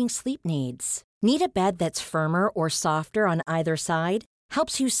ever-evolving sleep needs. Need a bed that's firmer or softer on either side?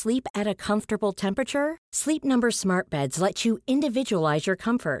 Helps you sleep at a comfortable temperature? Sleep Number Smart Beds let you individualize your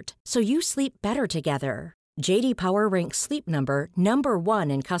comfort, so you sleep better together. J.D. Power ranks Sleep Number number 1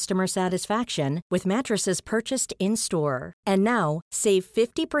 in customer satisfaction with mattresses purchased in-store. And now, save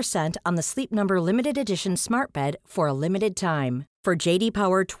 50% on the Sleep Number Limited Edition Smart Bed for a limited time. For J.D.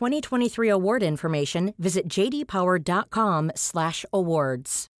 Power 2023 award information, visit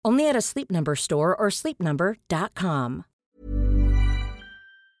jdpower.com/awards. Only at a Sleep Number store or sleepnumber.com.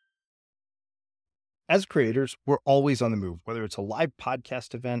 As creators, we're always on the move. Whether it's a live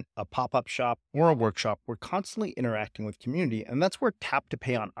podcast event, a pop-up shop, or a workshop, we're constantly interacting with community, and that's where Tap to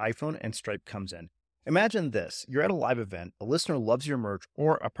Pay on iPhone and Stripe comes in. Imagine this. You're at a live event, a listener loves your merch,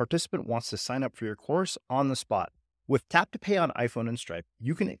 or a participant wants to sign up for your course on the spot. With Tap to Pay on iPhone and Stripe,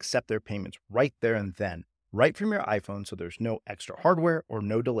 you can accept their payments right there and then, right from your iPhone, so there's no extra hardware or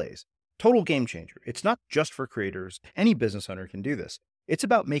no delays. Total game changer. It's not just for creators. Any business owner can do this. It's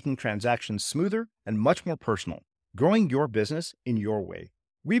about making transactions smoother and much more personal, growing your business in your way.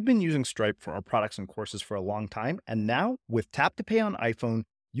 We've been using Stripe for our products and courses for a long time, and now with Tap to Pay on iPhone,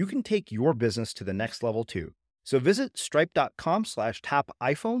 you can take your business to the next level too. So visit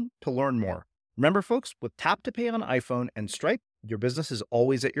stripe.com/tapiphone to learn more. Remember, folks, with Tap to Pay on iPhone and Stripe, your business is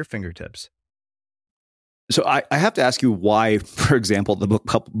always at your fingertips. So I have to ask you why, for example, the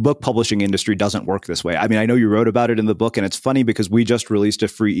book publishing industry doesn't work this way. I mean, I know you wrote about it in the book, and it's funny because we just released a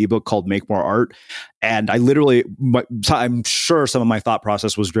free ebook called Make More Art. And I'm sure some of my thought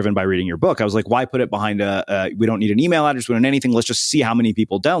process was driven by reading your book. I was like, why put it behind we don't need an email address, we don't need anything. Let's just see how many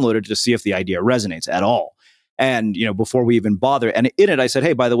people download it to see if the idea resonates at all. And, before we even bother, and in it, I said,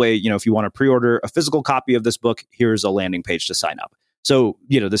 hey, by the way, if you want to pre-order a physical copy of this book, here's a landing page to sign up. So,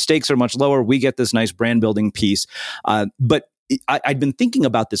 the stakes are much lower. We get this nice brand building piece. But I'd been thinking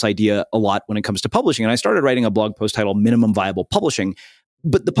about this idea a lot when it comes to publishing. And I started writing a blog post titled Minimum Viable Publishing.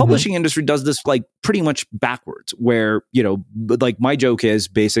 But the publishing industry does this like pretty much backwards, where, like my joke is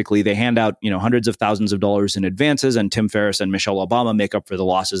basically they hand out, hundreds of thousands of dollars in advances, and Tim Ferriss and Michelle Obama make up for the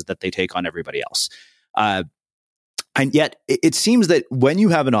losses that they take on everybody else. And yet it seems that when you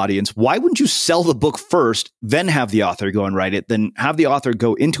have an audience, why wouldn't you sell the book first, then have the author go and write it, then have the author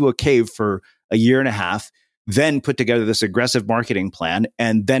go into a cave for a year and a half, then put together this aggressive marketing plan,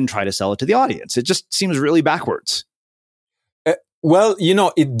 and then try to sell it to the audience? It just seems really backwards. Well,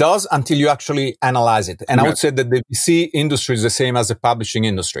 it does until you actually analyze it. And I would say that the VC industry is the same as the publishing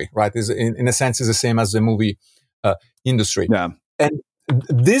industry, right? In a sense, is the same as the movie industry. Yeah. And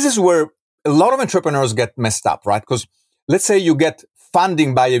this is where a lot of entrepreneurs get messed up, right? Because let's say you get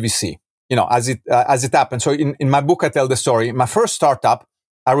funding by a VC, as it happened. So in my book, I tell the story. My first startup,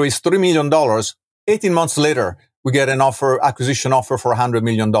 I raised $3 million. 18 months later, we get an acquisition offer for $100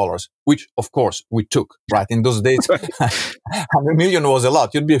 million, which of course we took, right? In those days, $100 million was a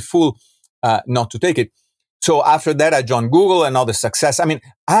lot. You'd be a fool not to take it. So after that, I joined Google, another success. I mean,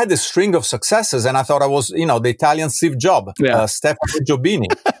 I had a string of successes, and I thought I was, the Italian Steve Jobs, Stefano Giobini,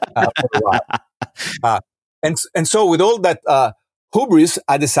 for a while. And so with all that hubris,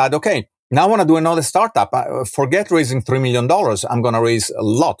 I decided, okay, now I want to do another startup. Forget raising $3 million. I'm going to raise a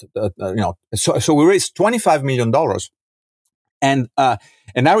lot. So we raised $25 million. And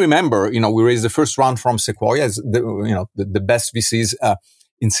I remember, we raised the first round from Savoia, the best VCs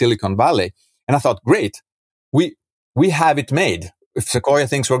in Silicon Valley. And I thought, great, we have it made. If Sequoia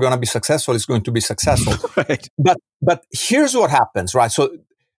thinks we're going to be successful, it's going to be successful. Right. But here's what happens, right? So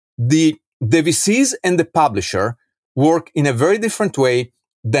the VCs and the publisher work in a very different way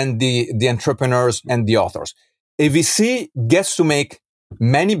than the entrepreneurs and the authors. A VC gets to make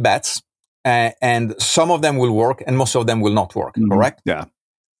many bets, and some of them will work and most of them will not work, correct? Yeah.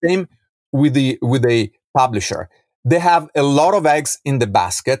 Same with a publisher. They have a lot of eggs in the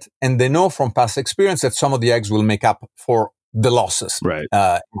basket, and they know from past experience that some of the eggs will make up for the losses. Right.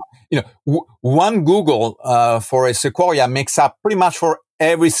 One Google for a Sequoia makes up pretty much for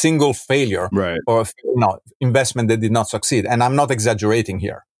every single failure or investment that did not succeed. And I'm not exaggerating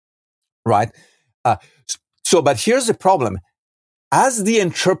here, right? But here's the problem. As the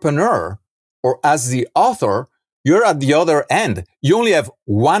entrepreneur or as the author, you're at the other end. You only have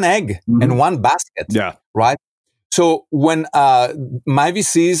one egg and one basket, right? So when my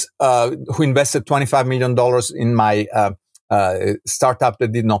VCs who invested $25 million in my startup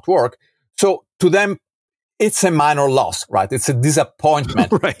that did not work, so to them, it's a minor loss, right? It's a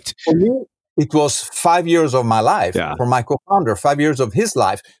disappointment. Right. For me, it was 5 years of my life. Yeah. For my co-founder, 5 years of his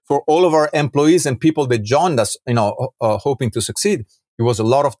life. For all of our employees and people that joined us, hoping to succeed, it was a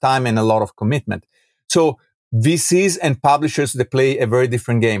lot of time and a lot of commitment. So VCs and publishers, they play a very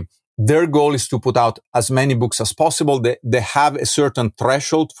different game. Their goal is to put out as many books as possible. They have a certain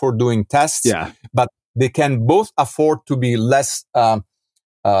threshold for doing tests, but they can both afford to be less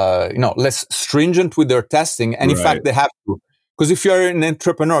stringent with their testing. And in fact, they have to. Because if you're an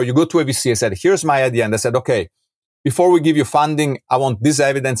entrepreneur, you go to a VC and said, here's my idea. And they said, okay, before we give you funding, I want this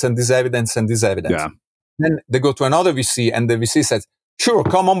evidence and this evidence and this evidence. Yeah. Then they go to another VC and the VC says, sure,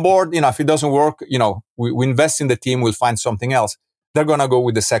 come on board. If it doesn't work, we invest in the team, we'll find something else. They're going to go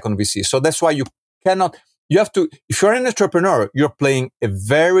with the second VC. So that's why you have to, if you're an entrepreneur, you're playing a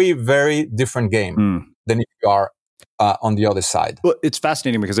very, very different game than if you are on the other side. Well, it's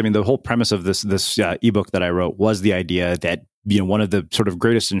fascinating because, the whole premise of this ebook that I wrote was the idea that, one of the sort of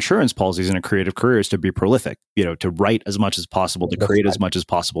greatest insurance policies in a creative career is to be prolific, to write as much as possible, to create as much as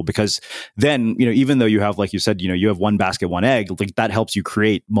possible, because then, even though you have, like you said, you have one basket, one egg, like that helps you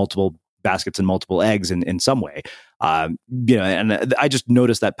create multiple baskets and multiple eggs in some way. And I just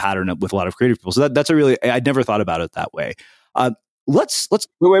noticed that pattern with a lot of creative people. So that's I'd never thought about it that way. Let's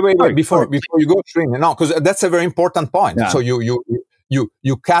wait before you go, Srini. No, because that's a very important point. Yeah. So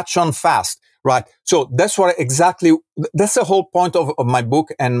you catch on fast, right? So that's the whole point of my book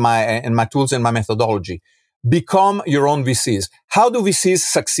and my tools and my methodology. Become your own VCs. How do VCs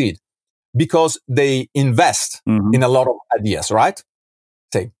succeed? Because they invest in a lot of ideas, right?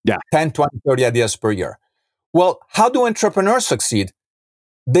 Say 10, 20, 30 ideas per year. Well, how do entrepreneurs succeed?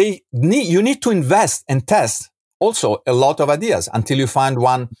 You need to invest and test also a lot of ideas until you find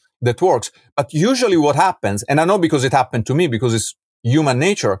one that works. But usually what happens, and I know because it happened to me, because it's human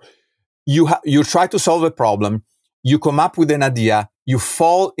nature, you try to solve a problem, you come up with an idea, you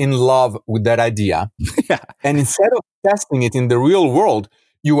fall in love with that idea, and instead of testing it in the real world,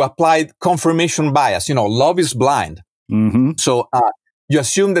 you applied confirmation bias. Love is blind. So you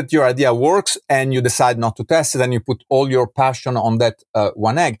assume that your idea works and you decide not to test it and you put all your passion on that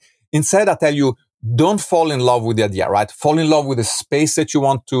one egg. Instead, I tell you, don't fall in love with the idea, right? Fall in love with the space that you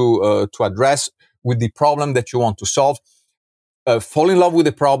want to address, with the problem that you want to solve. Fall in love with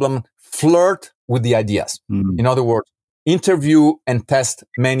the problem, flirt with the ideas. In other words, interview and test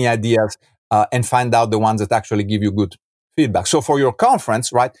many ideas and find out the ones that actually give you good feedback. So for your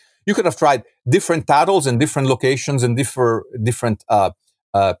conference, right, you could have tried different titles and different locations and different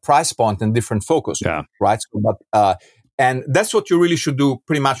price point and different focus, right? So, and that's what you really should do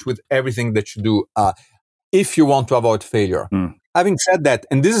pretty much with everything that you do if you want to avoid failure. Having said that,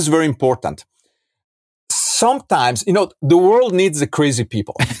 and this is very important, sometimes, the world needs the crazy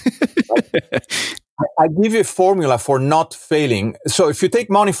people. Right? I give you a formula for not failing. So if you take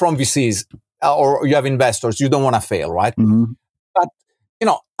money from VCs or you have investors, you don't want to fail, right? But,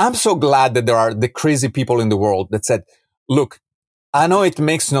 I'm so glad that there are the crazy people in the world that said, look, I know it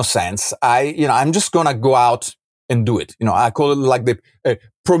makes no sense. I'm just going to go out and do it. I call it like the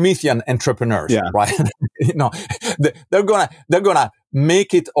Promethean entrepreneurs, right? They're gonna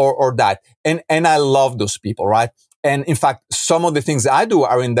make it or that. And I love those people, right? And in fact, some of the things I do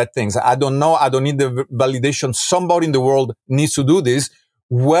are in that things. I don't know. I don't need the validation. Somebody in the world needs to do this,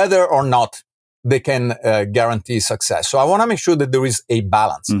 whether or not they can guarantee success. So I want to make sure that there is a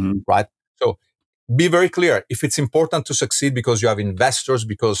balance, right? So be very clear. If it's important to succeed because you have investors,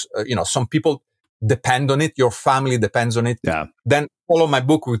 because, some people depend on it, your family depends on it, then follow my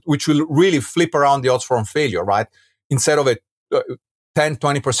book, which will really flip around the odds from failure, right? Instead of a 10,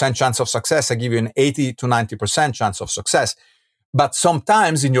 20% chance of success, I give you an 80 to 90% chance of success. But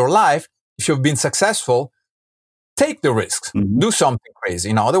sometimes in your life, if you've been successful, take the risks, do something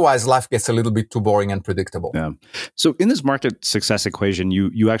crazy. Otherwise life gets a little bit too boring and predictable. Yeah. So in this market success equation,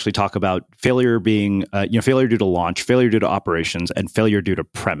 you actually talk about failure being, failure due to launch, failure due to operations, and failure due to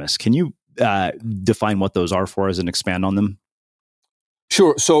premise. Can you define what those are for us and expand on them?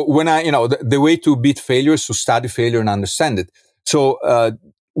 Sure. So when the way to beat failure is to study failure and understand it. So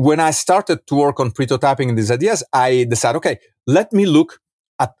when I started to work on prototyping these ideas, I decided, okay, let me look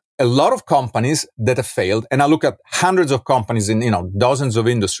at a lot of companies that have failed, and I look at hundreds of companies in dozens of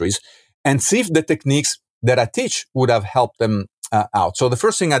industries, and see if the techniques that I teach would have helped them out. So the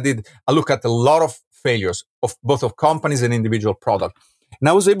first thing I did, I looked at a lot of failures of both of companies and individual products, and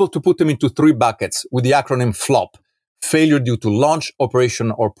I was able to put them into 3 buckets with the acronym FLOP: failure due to launch,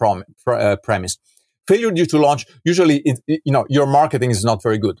 operation, or premise. Failure due to launch, usually, your marketing is not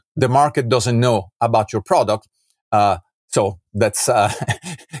very good. The market doesn't know about your product. So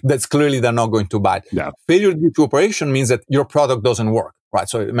that's clearly they're not going to buy it. Yeah. Failure due to operation means that your product doesn't work, right?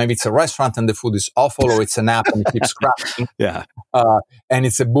 So maybe it's a restaurant and the food is awful, or it's an app and it keeps crashing. Yeah. And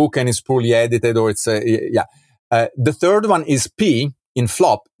it's a book and it's poorly edited, or it's the third one is P in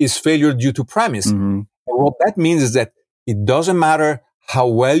FLOP, is failure due to premise. And what that means is that it doesn't matter how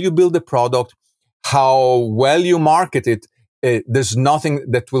well you build the product, how well you market it, there's nothing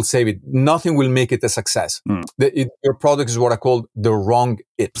that will save it. Nothing will make it a success. Your product is what I call the wrong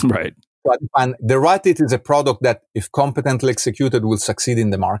it. Right. So I define the right it is a product that, if competently executed, will succeed in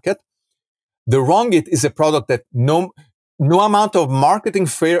the market. The wrong it is a product that no amount of marketing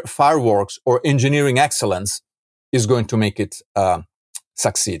fireworks or engineering excellence is going to make it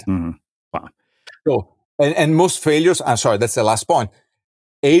succeed. Wow. So, and most failures, that's the last point.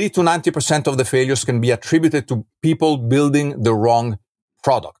 80 to 90% of the failures can be attributed to people building the wrong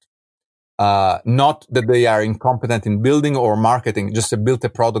product. Not that they are incompetent in building or marketing, just to build a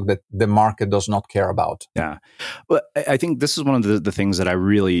product that the market does not care about. Yeah. Well, I think this is one of the things that I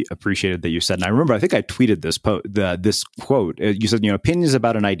really appreciated that you said. And I remember, I think I tweeted this this quote. You said, opinions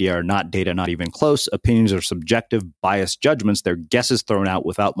about an idea are not data, not even close. Opinions are subjective, biased judgments. They're guesses thrown out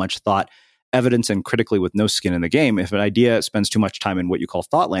without much thought, evidence, and critically with no skin in the game. If an idea spends too much time in what you call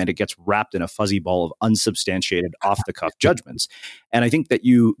thought land, it gets wrapped in a fuzzy ball of unsubstantiated, off-the-cuff judgments. And I think that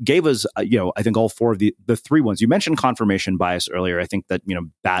you gave us, I think all 4 of the 3 ones. You mentioned confirmation bias earlier. I think that,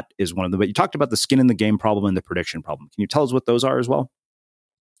 that is one of them. But you talked about the skin in the game problem and the prediction problem. Can you tell us what those are as well?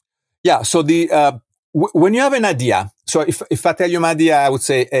 Yeah. So when you have an idea, so if I tell you my idea, I would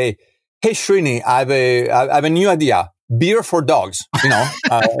say, hey Srini, I have a new idea. Beer for dogs,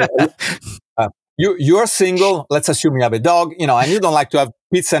 you are single. Let's assume you have a dog, and you don't like to have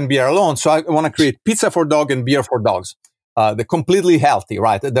pizza and beer alone. So I want to create pizza for dog and beer for dogs. They're completely healthy,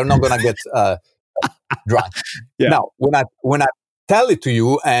 right? They're not going to get drunk. Yeah. Now, when I tell it to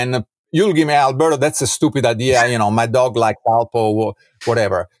you, and you'll give me, Alberto, that's a stupid idea. My dog likes Alpo,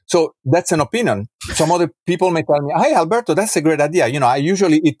 whatever. So that's an opinion. Some other people may tell me, hey, Alberto, that's a great idea. I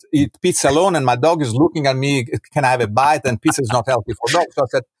usually eat pizza alone and my dog is looking at me. Can I have a bite? And pizza is not healthy for dogs. So I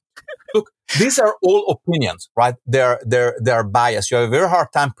said, look, these are all opinions, right? They're biased. You have a very hard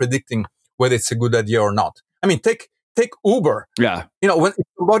time predicting whether it's a good idea or not. I mean, take Uber. Yeah. When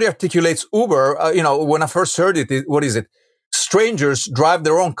somebody articulates Uber, when I first heard it, what is it? Strangers drive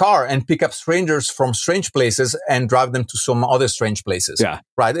their own car and pick up strangers from strange places and drive them to some other strange places. Yeah.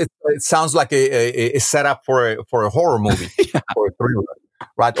 Right. It sounds like a setup for a horror movie or a thriller,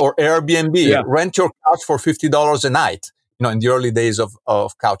 right? Or Airbnb, rent your couch for $50 a night, in the early days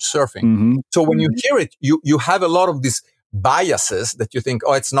of couch surfing. So when you hear it, you have a lot of these biases that you think,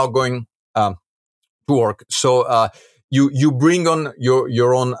 oh, it's not going to work. So you bring on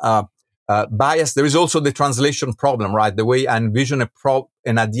your own bias. There is also the translation problem, right? The way I envision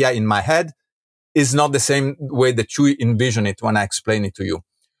an idea in my head is not the same way that you envision it when I explain it to you.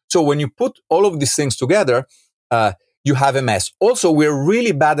 So when you put all of these things together, you have a mess. Also, we're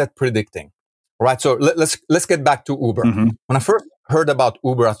really bad at predicting, right? So let's get back to Uber. When I first heard about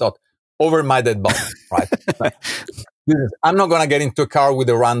Uber, I thought, over my dead body, right? I'm not going to get into a car with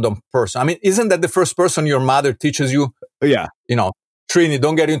a random person. I mean, isn't that the first person your mother teaches you? Yeah. Trini,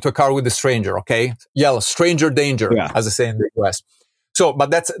 don't get into a car with a stranger, okay? Yell, stranger danger, as they say in the US. So, but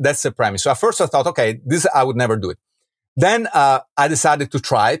that's the premise. So at first I thought, okay, I would never do it. Then I decided to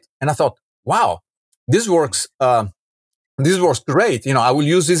try it, and I thought, wow, this works. This works great. I will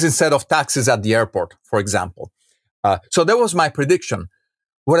use this instead of taxis at the airport, for example. So that was my prediction.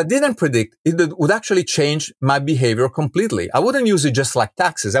 What I didn't predict, it would actually change my behavior completely. I wouldn't use it just like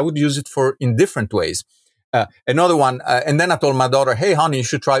taxis. I would use it in different ways. Another one, and then I told my daughter, hey, honey, you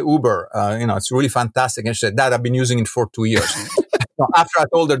should try Uber. It's really fantastic. And she said, Dad, I've been using it for 2 years. After I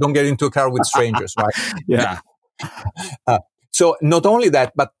told her, don't get into a car with strangers, right? Yeah. So not only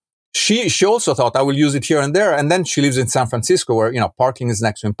that, but she also thought I will use it here and there. And then she lives in San Francisco where, parking is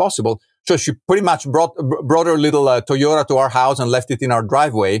next to impossible. So she pretty much brought her little Toyota to our house and left it in our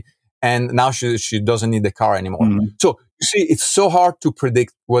driveway. And now she doesn't need the car anymore. Mm-hmm. So you see, it's so hard to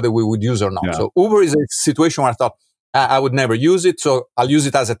predict whether we would use or not. Yeah. So Uber is a situation where I thought I would never use it. So I'll use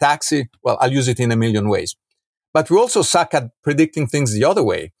it as a taxi. Well, I'll use it in a million ways. But we also suck at predicting things the other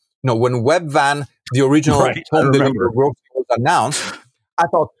way. When Webvan, the original home delivery grocery, was announced, I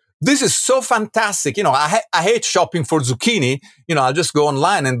thought, this is so fantastic. I hate shopping for zucchini. I'll just go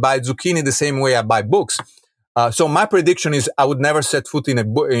online and buy zucchini the same way I buy books. So my prediction is I would never set foot in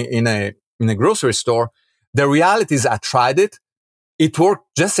a grocery store. The reality is I tried it. It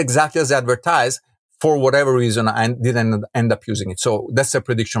worked just exactly as advertised. For whatever reason, I didn't end up using it. So that's a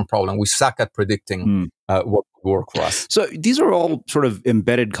prediction problem. We suck at predicting what would work for us. So these are all sort of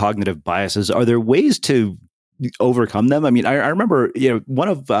embedded cognitive biases. Are there ways to overcome them? I mean, I remember, one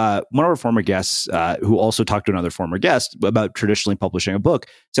of our former guests who also talked to another former guest about traditionally publishing a book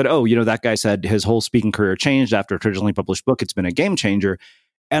said, oh, that guy said his whole speaking career changed after a traditionally published book. It's been a game changer.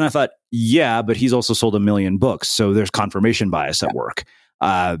 And I thought, yeah, but he's also sold 1 million books. So there's confirmation bias at work.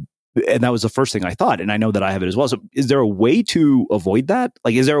 And that was the first thing I thought. And I know that I have it as well. So is there a way to avoid that?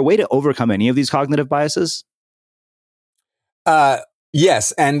 Like, is there a way to overcome any of these cognitive biases?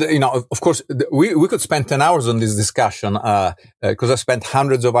 Yes. And, of course, we could spend 10 hours on this discussion because I spent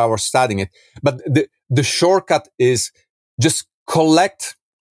hundreds of hours studying it. But the shortcut is just collect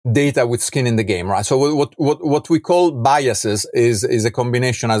data with skin in the game, right? So what we call biases is a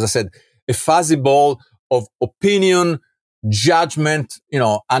combination, as I said, a fuzzy ball of opinion, judgment,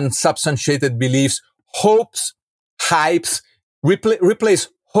 unsubstantiated beliefs, hopes, hypes, replace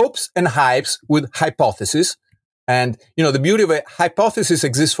hopes and hypes with hypotheses. And, the beauty of a hypothesis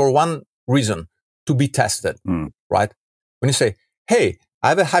exists for one reason, to be tested, right? When you say, hey, I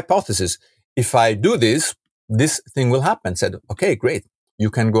have a hypothesis. If I do this thing will happen. Said, okay, great. You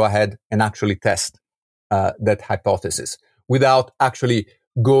can go ahead and actually test that hypothesis without actually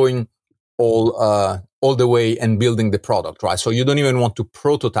going all the way and building the product, right? So you don't even want to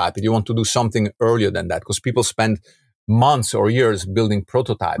prototype it. You want to do something earlier than that because people spend months or years building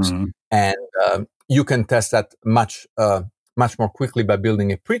prototypes, and you can test that much more quickly by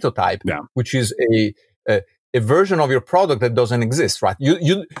building a prototype, which is a version of your product that doesn't exist, right?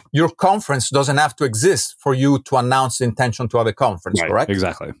 Your conference doesn't have to exist for you to announce the intention to have a conference, correct?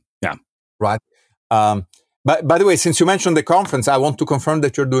 Exactly. Yeah. Right. But by the way, since you mentioned the conference, I want to confirm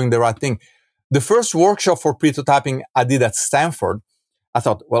that you're doing the right thing. The first workshop for prototyping I did at Stanford, I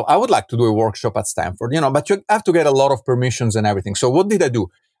thought, well, I would like to do a workshop at Stanford, but you have to get a lot of permissions and everything. So what did I do?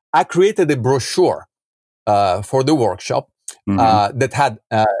 I created a brochure for the workshop that had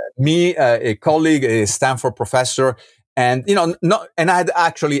me, a colleague, a Stanford professor, and and I had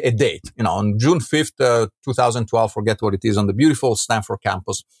actually a date, on June 5th, 2012, forget what it is, on the beautiful Stanford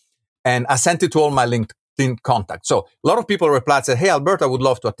campus. And I sent it to all my LinkedIn contacts. So a lot of people replied, said, hey, Alberto, I would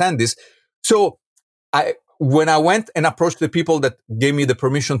love to attend this. So when I went and approached the people that gave me the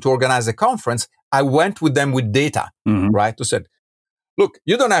permission to organize a conference, I went with them with data, right? To say, look,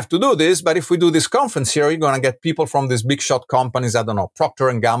 you don't have to do this, but if we do this conference here, you're going to get people from these big shot companies, I don't know,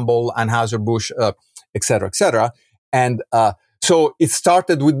 Procter & Gamble, Anheuser-Busch, et cetera, et cetera. And so it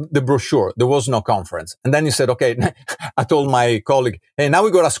started with the brochure. There was no conference. And then you said, okay, I told my colleague, hey, now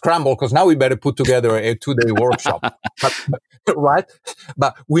we got to scramble because now we better put together a 2-day workshop. Right?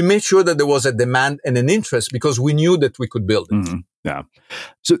 But we made sure that there was a demand and an interest because we knew that we could build it. Yeah.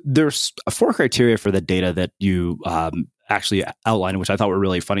 So there's 4 criteria for the data that you actually outlined, which I thought were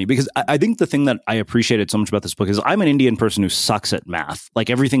really funny because I think the thing that I appreciated so much about this book is I'm an Indian person who sucks at math. Like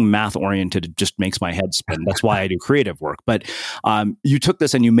everything math oriented just makes my head spin. That's why I do creative work. But you took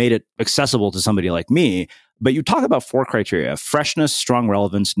this and you made it accessible to somebody like me. But you talk about 4 criteria: freshness, strong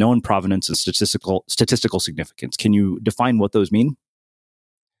relevance, known provenance, and statistical significance. Can you define what those mean?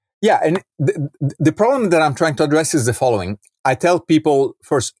 Yeah, and the problem that I'm trying to address is the following. I tell people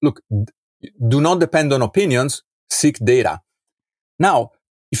first, look, do not depend on opinions, seek data. Now,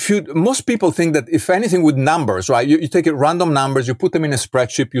 most people think that if anything with numbers, right? You take random numbers, you put them in a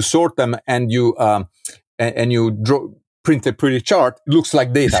spreadsheet, you sort them, and you print a pretty chart. It looks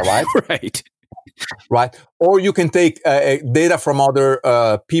like data, right? Right. Right. Or you can take data from other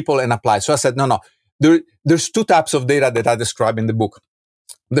people and apply. So I said, no. There's two types of data that I describe in the book.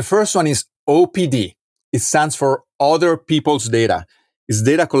 The first one is OPD. It stands for other people's data. It's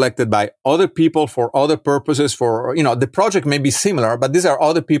data collected by other people for other purposes. For, the project may be similar, but these are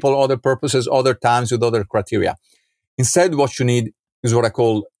other people, other purposes, other times with other criteria. Instead, what you need is what I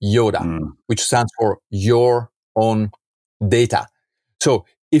call YODA, which stands for your own data. So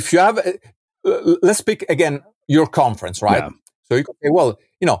if you have, let's pick again your conference, right? Yeah. So you can say, well,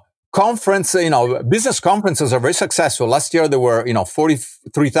 conference, business conferences are very successful. Last year, there were,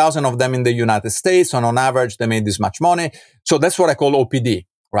 43,000 of them in the United States. And on average, they made this much money. So that's what I call OPD,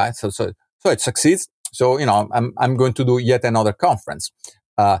 right? So it succeeds. So, I'm going to do yet another conference.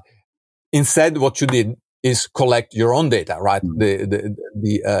 Instead, what you did is collect your own data, right?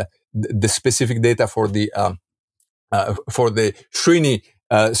 The specific data for the Srini,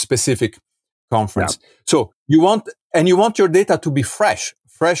 specific conference. Yeah. So you want your data to be fresh.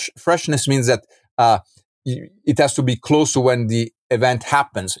 Freshness means that it has to be close to when the event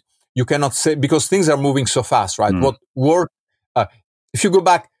happens. You cannot say, because things are moving so fast, right? What worked, if you go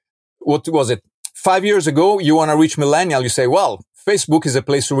back, what was it? 5 years ago, you want to reach millennial, you say, well, Facebook is a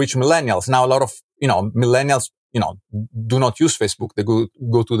place to reach millennials. Now, a lot of, millennials, do not use Facebook. They go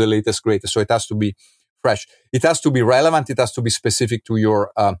to the latest, greatest. So it has to be fresh. It has to be relevant. It has to be specific to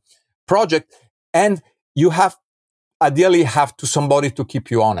your project. And you ideally have to somebody to keep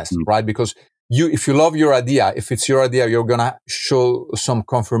you honest, right? Because if you love your idea, if it's your idea, you're going to show some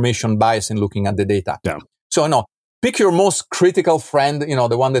confirmation bias in looking at the data. Yeah. So pick your most critical friend,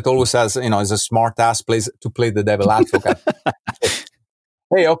 the one that always says, is a smart ass, to play the devil advocate.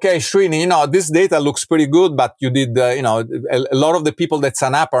 Hey, okay, Srini, this data looks pretty good, but you did, a lot of the people that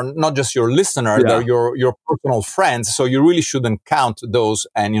sign up are not just your listener, they're your personal friends. So you really shouldn't count those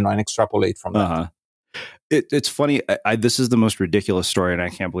and extrapolate from that. It's funny. This is the most ridiculous story, and I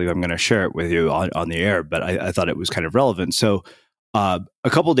can't believe I'm going to share it with you on the air, but I thought it was kind of relevant. So a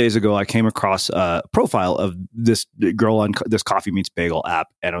couple of days ago, I came across a profile of this girl on this Coffee Meets Bagel app,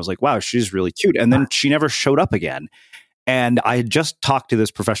 and I was like, wow, she's really cute. And then she never showed up again. And I had just talked to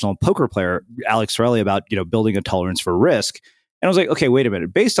this professional poker player, Alex Sorelli, about building a tolerance for risk. And I was like, okay, wait a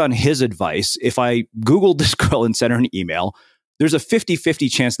minute. Based on his advice, if I Googled this girl and sent her an email, there's a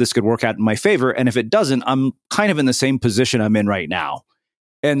 50-50 chance this could work out in my favor. And if it doesn't, I'm kind of in the same position I'm in right now.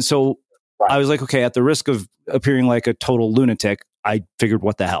 And so I was like, okay, at the risk of appearing like a total lunatic, I figured,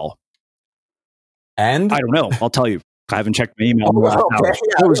 what the hell? And? I don't know. I'll tell you. I haven't checked my email in the last hour.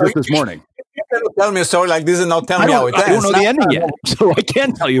 It was just this morning. You cannot tell me a story like this and not tell me how it ends. I don't know the ending yet, so I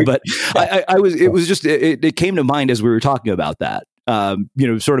can't tell you. But it came to mind as we were talking about that.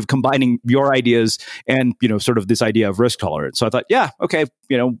 Sort of combining your ideas and, sort of this idea of risk tolerance. So I thought, yeah, okay,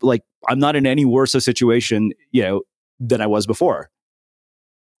 I'm not in any worse a situation, than I was before.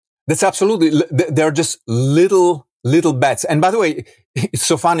 That's absolutely, they're just little bets. And by the way, it's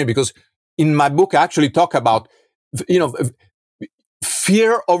so funny because in my book, I actually talk about,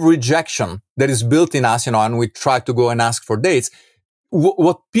 fear of rejection that is built in us, and we try to go and ask for dates.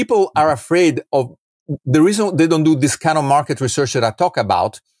 What people are afraid of, the reason they don't do this kind of market research that I talk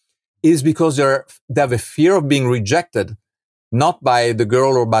about is because they have a fear of being rejected, not by the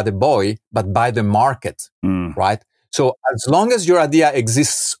girl or by the boy, but by the market, right? So as long as your idea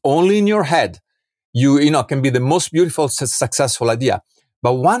exists only in your head, you can be the most beautiful, successful idea.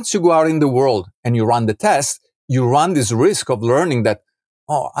 But once you go out in the world and you run the test, you run this risk of learning that,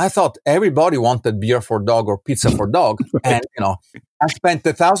 I thought everybody wanted beer for dog or pizza for dog. And, I spent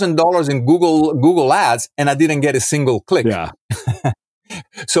 $1,000 in Google ads and I didn't get a single click. Yeah.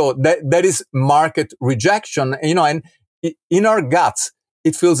 So that is market rejection, and in our guts,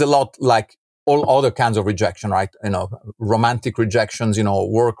 it feels a lot like all other kinds of rejection, right? Romantic rejections,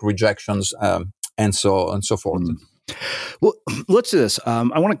 work rejections, and so forth. Well, let's do this.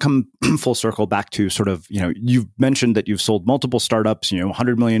 I want to come full circle back to sort of, you've mentioned that you've sold multiple startups,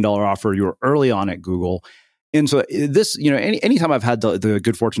 $100 million offer. You were early on at Google. And so this, anytime I've had the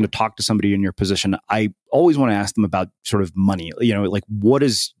good fortune to talk to somebody in your position, I always want to ask them about sort of money, what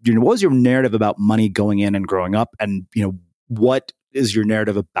was your narrative about money going in and growing up? And, what is your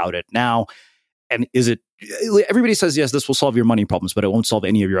narrative about it now? And is it, everybody says, yes, this will solve your money problems, but it won't solve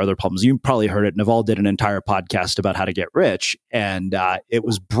any of your other problems. You probably heard it. Naval did an entire podcast about how to get rich, and it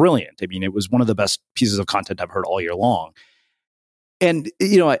was brilliant. I mean, it was one of the best pieces of content I've heard all year long. And,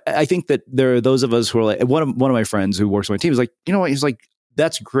 I think that there are those of us who are like, one of my friends who works on my team is like, what? He's like,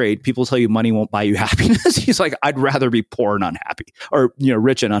 that's great. People tell you money won't buy you happiness. He's like, I'd rather be poor and unhappy, or,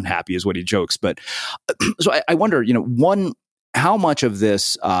 rich and unhappy is what he jokes. But so I wonder, one, how much of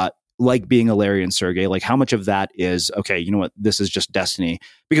this, like being a Larry and Sergey, like how much of that is, okay, you know what, this is just destiny?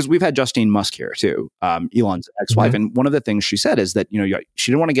 Because we've had Justine Musk here too, Elon's ex-wife. And one of the things she said is that,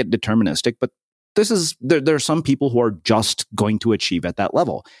 she didn't want to get deterministic, but there are some people who are just going to achieve at that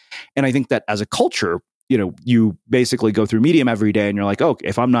level. And I think that as a culture, you basically go through Medium every day and you're like, oh,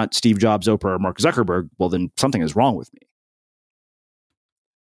 if I'm not Steve Jobs, Oprah, or Mark Zuckerberg, well, then something is wrong with me.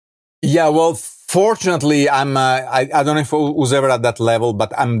 Yeah, well, fortunately, I don't know if I was ever at that level,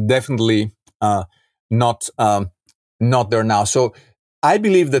 but I'm definitely not there now. So I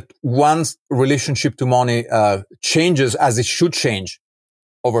believe that one's relationship to money changes as it should change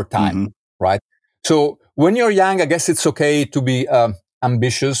over time, right? So when you're young, I guess it's okay to be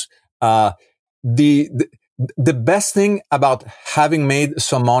ambitious. The best thing about having made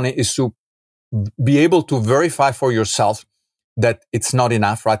some money is to be able to verify for yourself that it's not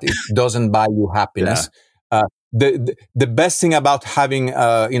enough, right? It doesn't buy you happiness. Yeah. The best thing about having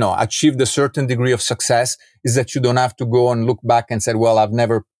achieved a certain degree of success is that you don't have to go and look back and say, well,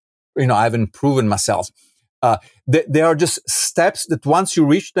 I haven't proven myself. They are just steps that once you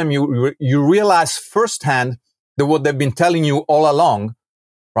reach them, you realize firsthand that what they've been telling you all along,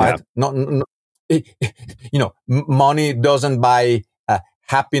 right? Yeah. Money doesn't buy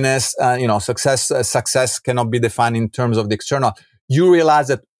happiness. Success cannot be defined in terms of the external. You realize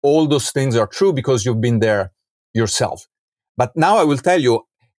that all those things are true because you've been there yourself. But now I will tell you,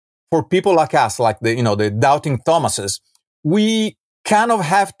 for people like us, like the doubting Thomases, we kind of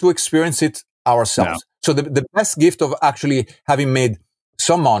have to experience it ourselves. Yeah. So the best gift of actually having made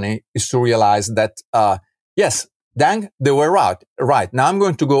some money is to realize that, yes, dang, they were right. Now I'm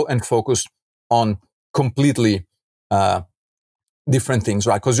going to go and focus on completely different things,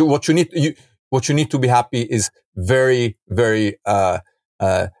 right? Because what you need to be happy is very, very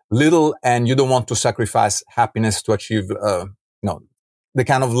little, and you don't want to sacrifice happiness to achieve, the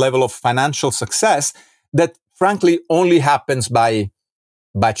kind of level of financial success that, frankly, only happens by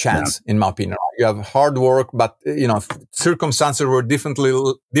chance, in my opinion. You have hard work, but if circumstances were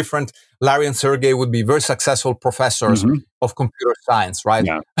different, Larry and Sergey would be very successful professors of computer science, right?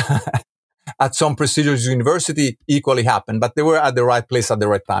 Yeah. At some prestigious university equally happened, but they were at the right place at the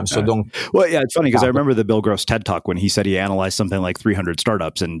right time. So don't. Well, yeah, it's funny because I remember the Bill Gross TED Talk when he said he analyzed something like 300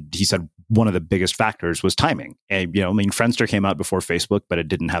 startups, and he said one of the biggest factors was timing. And Friendster came out before Facebook, but it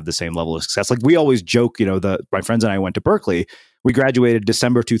didn't have the same level of success. Like we always joke, my friends and I went to Berkeley. We graduated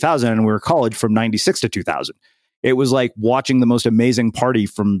December 2000, and we were college from 96 to 2000. It was like watching the most amazing party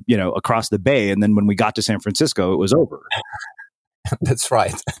from across the bay, and then when we got to San Francisco, it was over. That's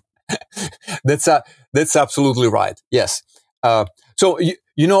right. That's absolutely right. Yes. So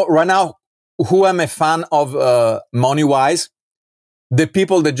right now, who am I a fan of money-wise? The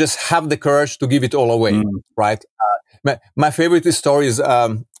people that just have the courage to give it all away, right? My favorite story is,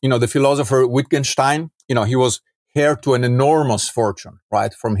 the philosopher Wittgenstein. He was heir to an enormous fortune,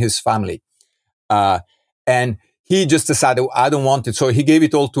 right, from his family, and he just decided, I don't want it, so he gave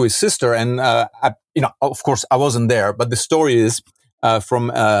it all to his sister. And of course, I wasn't there, but the story is. From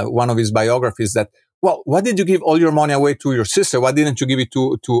one of his biographies that, well, why did you give all your money away to your sister? Why didn't you give it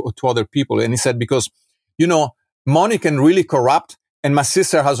to other people? And he said, because, money can really corrupt, and my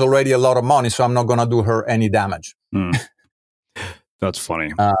sister has already a lot of money, so I'm not going to do her any damage. That's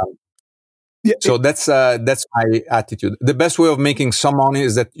funny. So that's my attitude. The best way of making some money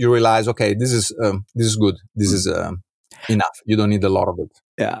is that you realize, okay, this is good. This is enough. You don't need a lot of it.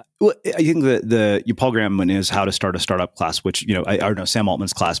 Yeah. Well, I think the Paul Graham one is how to start a startup class, which, Sam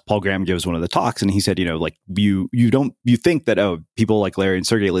Altman's class, Paul Graham gives one of the talks, and he said, like you think that, people like Larry and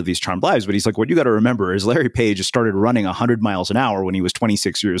Sergey live these charmed lives, but he's like, what you got to remember is Larry Page started running 100 miles an hour when he was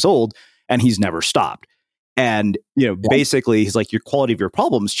 26 years old, and he's never stopped. And, basically he's like, your quality of your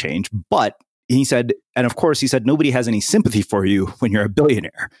problems change, but he said, and of course he said, nobody has any sympathy for you when you're a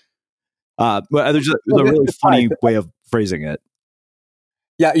billionaire. But there's a really funny way of phrasing it.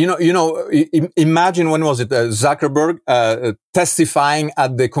 Yeah, imagine, when was it, Zuckerberg testifying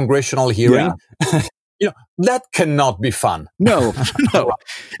at the congressional hearing? Yeah. That cannot be fun. No.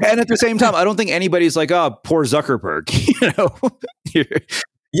 And at the same time, I don't think anybody's like, oh, poor Zuckerberg.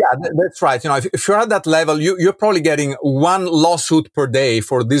 Yeah, that's right. If you're at that level, you're probably getting one lawsuit per day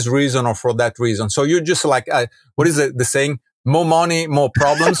for this reason or for that reason. So you're just like, what is the saying? More money, more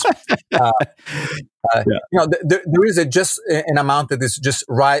problems. There is just an amount that is just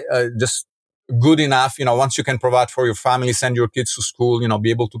right, just good enough, once you can provide for your family, send your kids to school,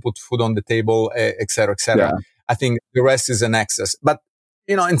 be able to put food on the table, et cetera, et cetera. Yeah. I think the rest is an excess. But,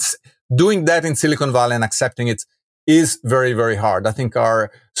 doing that in Silicon Valley and accepting it is very, very hard. I think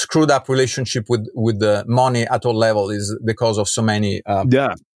our screwed up relationship with the money at all levels is the cause of so many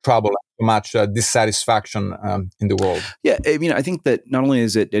trouble, so much dissatisfaction in the world. Yeah, I mean, I think that not only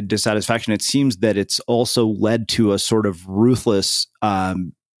is it a dissatisfaction, it seems that it's also led to a sort of ruthless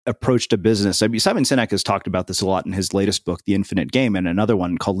approach to business. I mean, Simon Sinek has talked about this a lot in his latest book, The Infinite Game, and another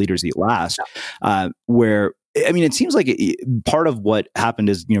one called Leaders Eat Last, where, I mean, it seems like part of what happened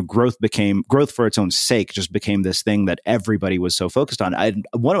is, growth for its own sake, just became this thing that everybody was so focused on.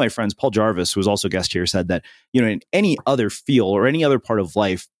 One of my friends, Paul Jarvis, who was also a guest here, said that, in any other field or any other part of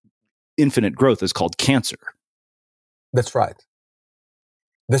life, infinite growth is called cancer. That's right.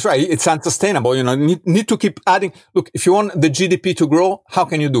 That's right. It's unsustainable. Need to keep adding. Look, if you want the GDP to grow, how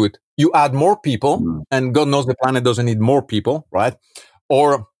can you do it? You add more people, and God knows the planet doesn't need more people, right?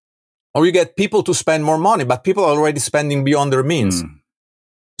 Or you get people to spend more money, but people are already spending beyond their means.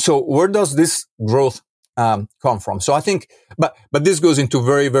 So where does this growth come from? So I think, but this goes into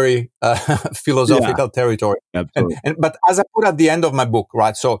very, very philosophical territory. But as I put at the end of my book,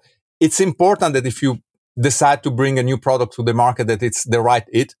 right? So it's important that if you decide to bring a new product to the market, that it's the right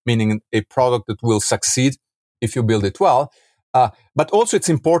it, meaning a product that will succeed if you build it well. But also it's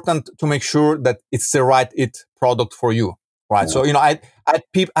important to make sure that it's the right it product for you, right? So, I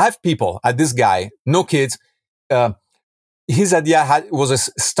have people, this guy, no kids, his idea was a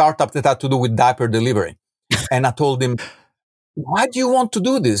startup that had to do with diaper delivery. And I told him, why do you want to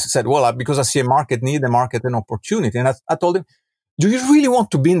do this? He said, well, because I see a market need, a market and opportunity. And I told him, do you really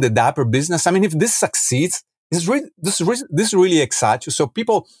want to be in the diaper business? I mean, if this succeeds, this really excites you. So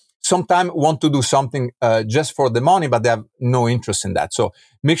people sometimes want to do something just for the money, but they have no interest in that. So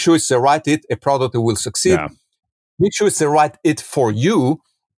make sure it's the right it, a product that will succeed. Yeah. Make sure it's the right it for you,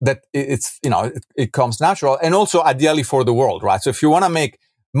 that it's, it comes natural, and also ideally for the world, right? So if you want to make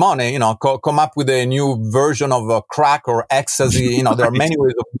money, come up with a new version of crack or ecstasy. There are many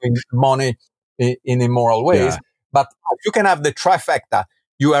ways of doing money in immoral ways. Yeah. But if you can have the trifecta,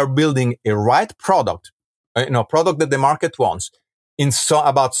 you are building a right product, product that the market wants,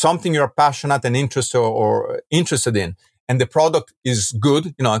 about something you're passionate and interested in, and the product is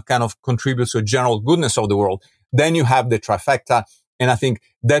good, kind of contributes to a general goodness of the world. Then you have the trifecta, and I think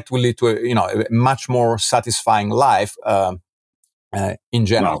that will lead to a much more satisfying life in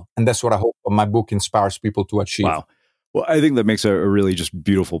general. Wow. And that's what I hope my book inspires people to achieve. Wow. Well, I think that makes a really just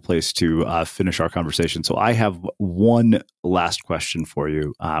beautiful place to finish our conversation. So I have one last question for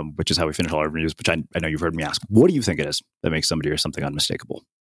you, which is how we finish all our interviews, which I know you've heard me ask. What do you think it is that makes somebody or something unmistakable?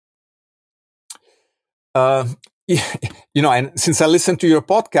 And since I listen to your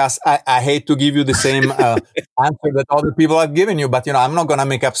podcast, I hate to give you the same answer that other people have given you, but, I'm not going to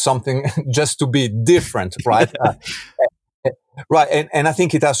make up something just to be different, right? Right. And I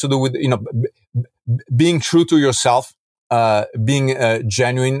think it has to do with, being true to yourself, being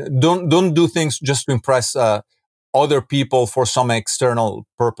genuine. Don't do things just to impress other people for some external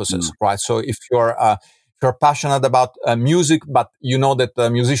purposes, right? So if you're passionate about music, but you know that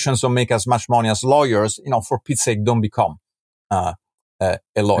musicians don't make as much money as lawyers, for Pete's sake, don't become a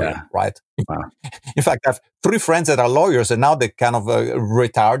lawyer, right? Wow. In fact, I have 3 friends that are lawyers, and now they're kind of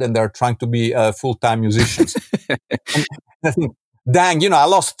retired, and they're trying to be full-time musicians. And I think, dang, I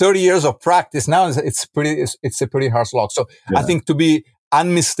lost 30 years of practice. Now it's a pretty hard slog. So I think to be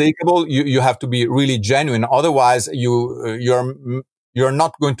unmistakable, you have to be really genuine. Otherwise, you're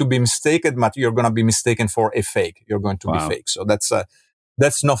not going to be mistaken, but you're going to be mistaken for a fake. You're going to be fake. So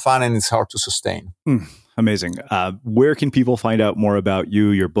that's no fun, and it's hard to sustain. Amazing. Where can people find out more about you,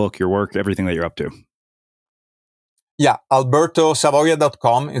 your book, your work, everything that you're up to? Yeah,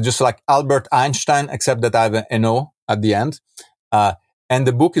 albertosavoia.com. It's just like Albert Einstein, except that I have an O at the end. And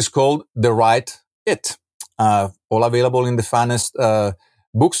the book is called The Right It. All available in the finest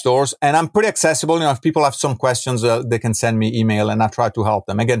bookstores. And I'm pretty accessible. If people have some questions, they can send me email, and I try to help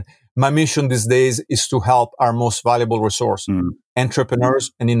them. Again, my mission these days is to help our most valuable resource,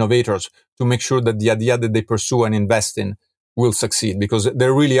 entrepreneurs and innovators, to make sure that the idea that they pursue and invest in will succeed, because they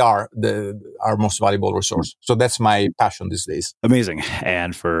really are our most valuable resource. So that's my passion these days. Amazing.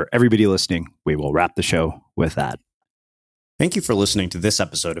 And for everybody listening, we will wrap the show with that. Thank you for listening to this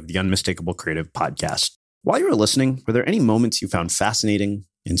episode of the Unmistakable Creative Podcast. While you were listening, were there any moments you found fascinating,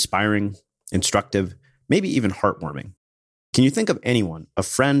 inspiring, instructive, maybe even heartwarming? Can you think of anyone, a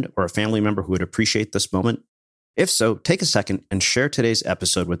friend or a family member who would appreciate this moment? If so, take a second and share today's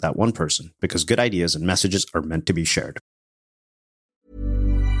episode with that one person, because good ideas and messages are meant to be shared.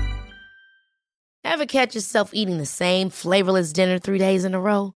 Ever catch yourself eating the same flavorless dinner 3 days in a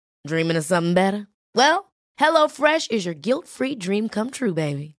row? Dreaming of something better? Well, HelloFresh is your guilt-free dream come true,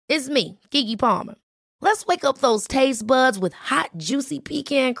 baby. It's me, Keke Palmer. Let's wake up those taste buds with hot, juicy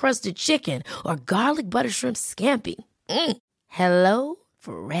pecan-crusted chicken or garlic butter shrimp scampi. Hello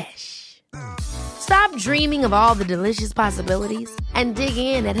Fresh. Stop dreaming of all the delicious possibilities and dig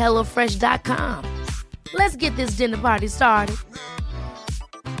in at HelloFresh.com. Let's get this dinner party started.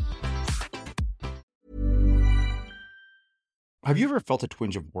 Have you ever felt a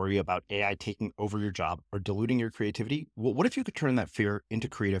twinge of worry about AI taking over your job or diluting your creativity? Well, what if you could turn that fear into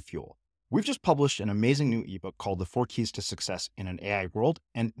creative fuel? We've just published an amazing new ebook called The 4 Keys to Success in an AI World,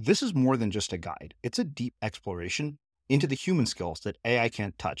 and this is more than just a guide. It's a deep exploration into the human skills that AI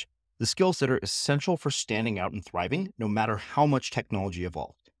can't touch, the skills that are essential for standing out and thriving, no matter how much technology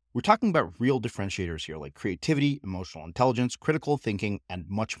evolved. We're talking about real differentiators here, like creativity, emotional intelligence, critical thinking, and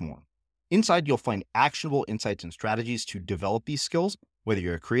much more. Inside, you'll find actionable insights and strategies to develop these skills, whether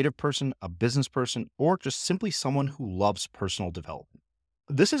you're a creative person, a business person, or just simply someone who loves personal development.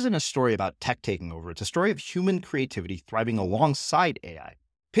 This isn't a story about tech taking over. It's a story of human creativity thriving alongside AI.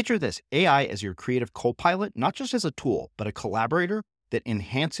 Picture this, AI as your creative co-pilot, not just as a tool, but a collaborator that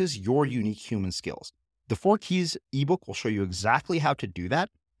enhances your unique human skills. The 4 Keys ebook will show you exactly how to do that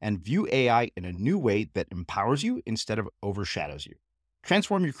and view AI in a new way that empowers you instead of overshadows you.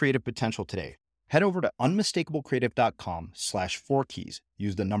 Transform your creative potential today. Head over to unmistakablecreative.com/4keys.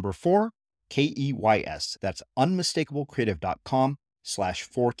 Use the number 4, KEYS. That's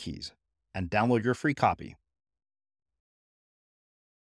unmistakablecreative.com/4keys and download your free copy.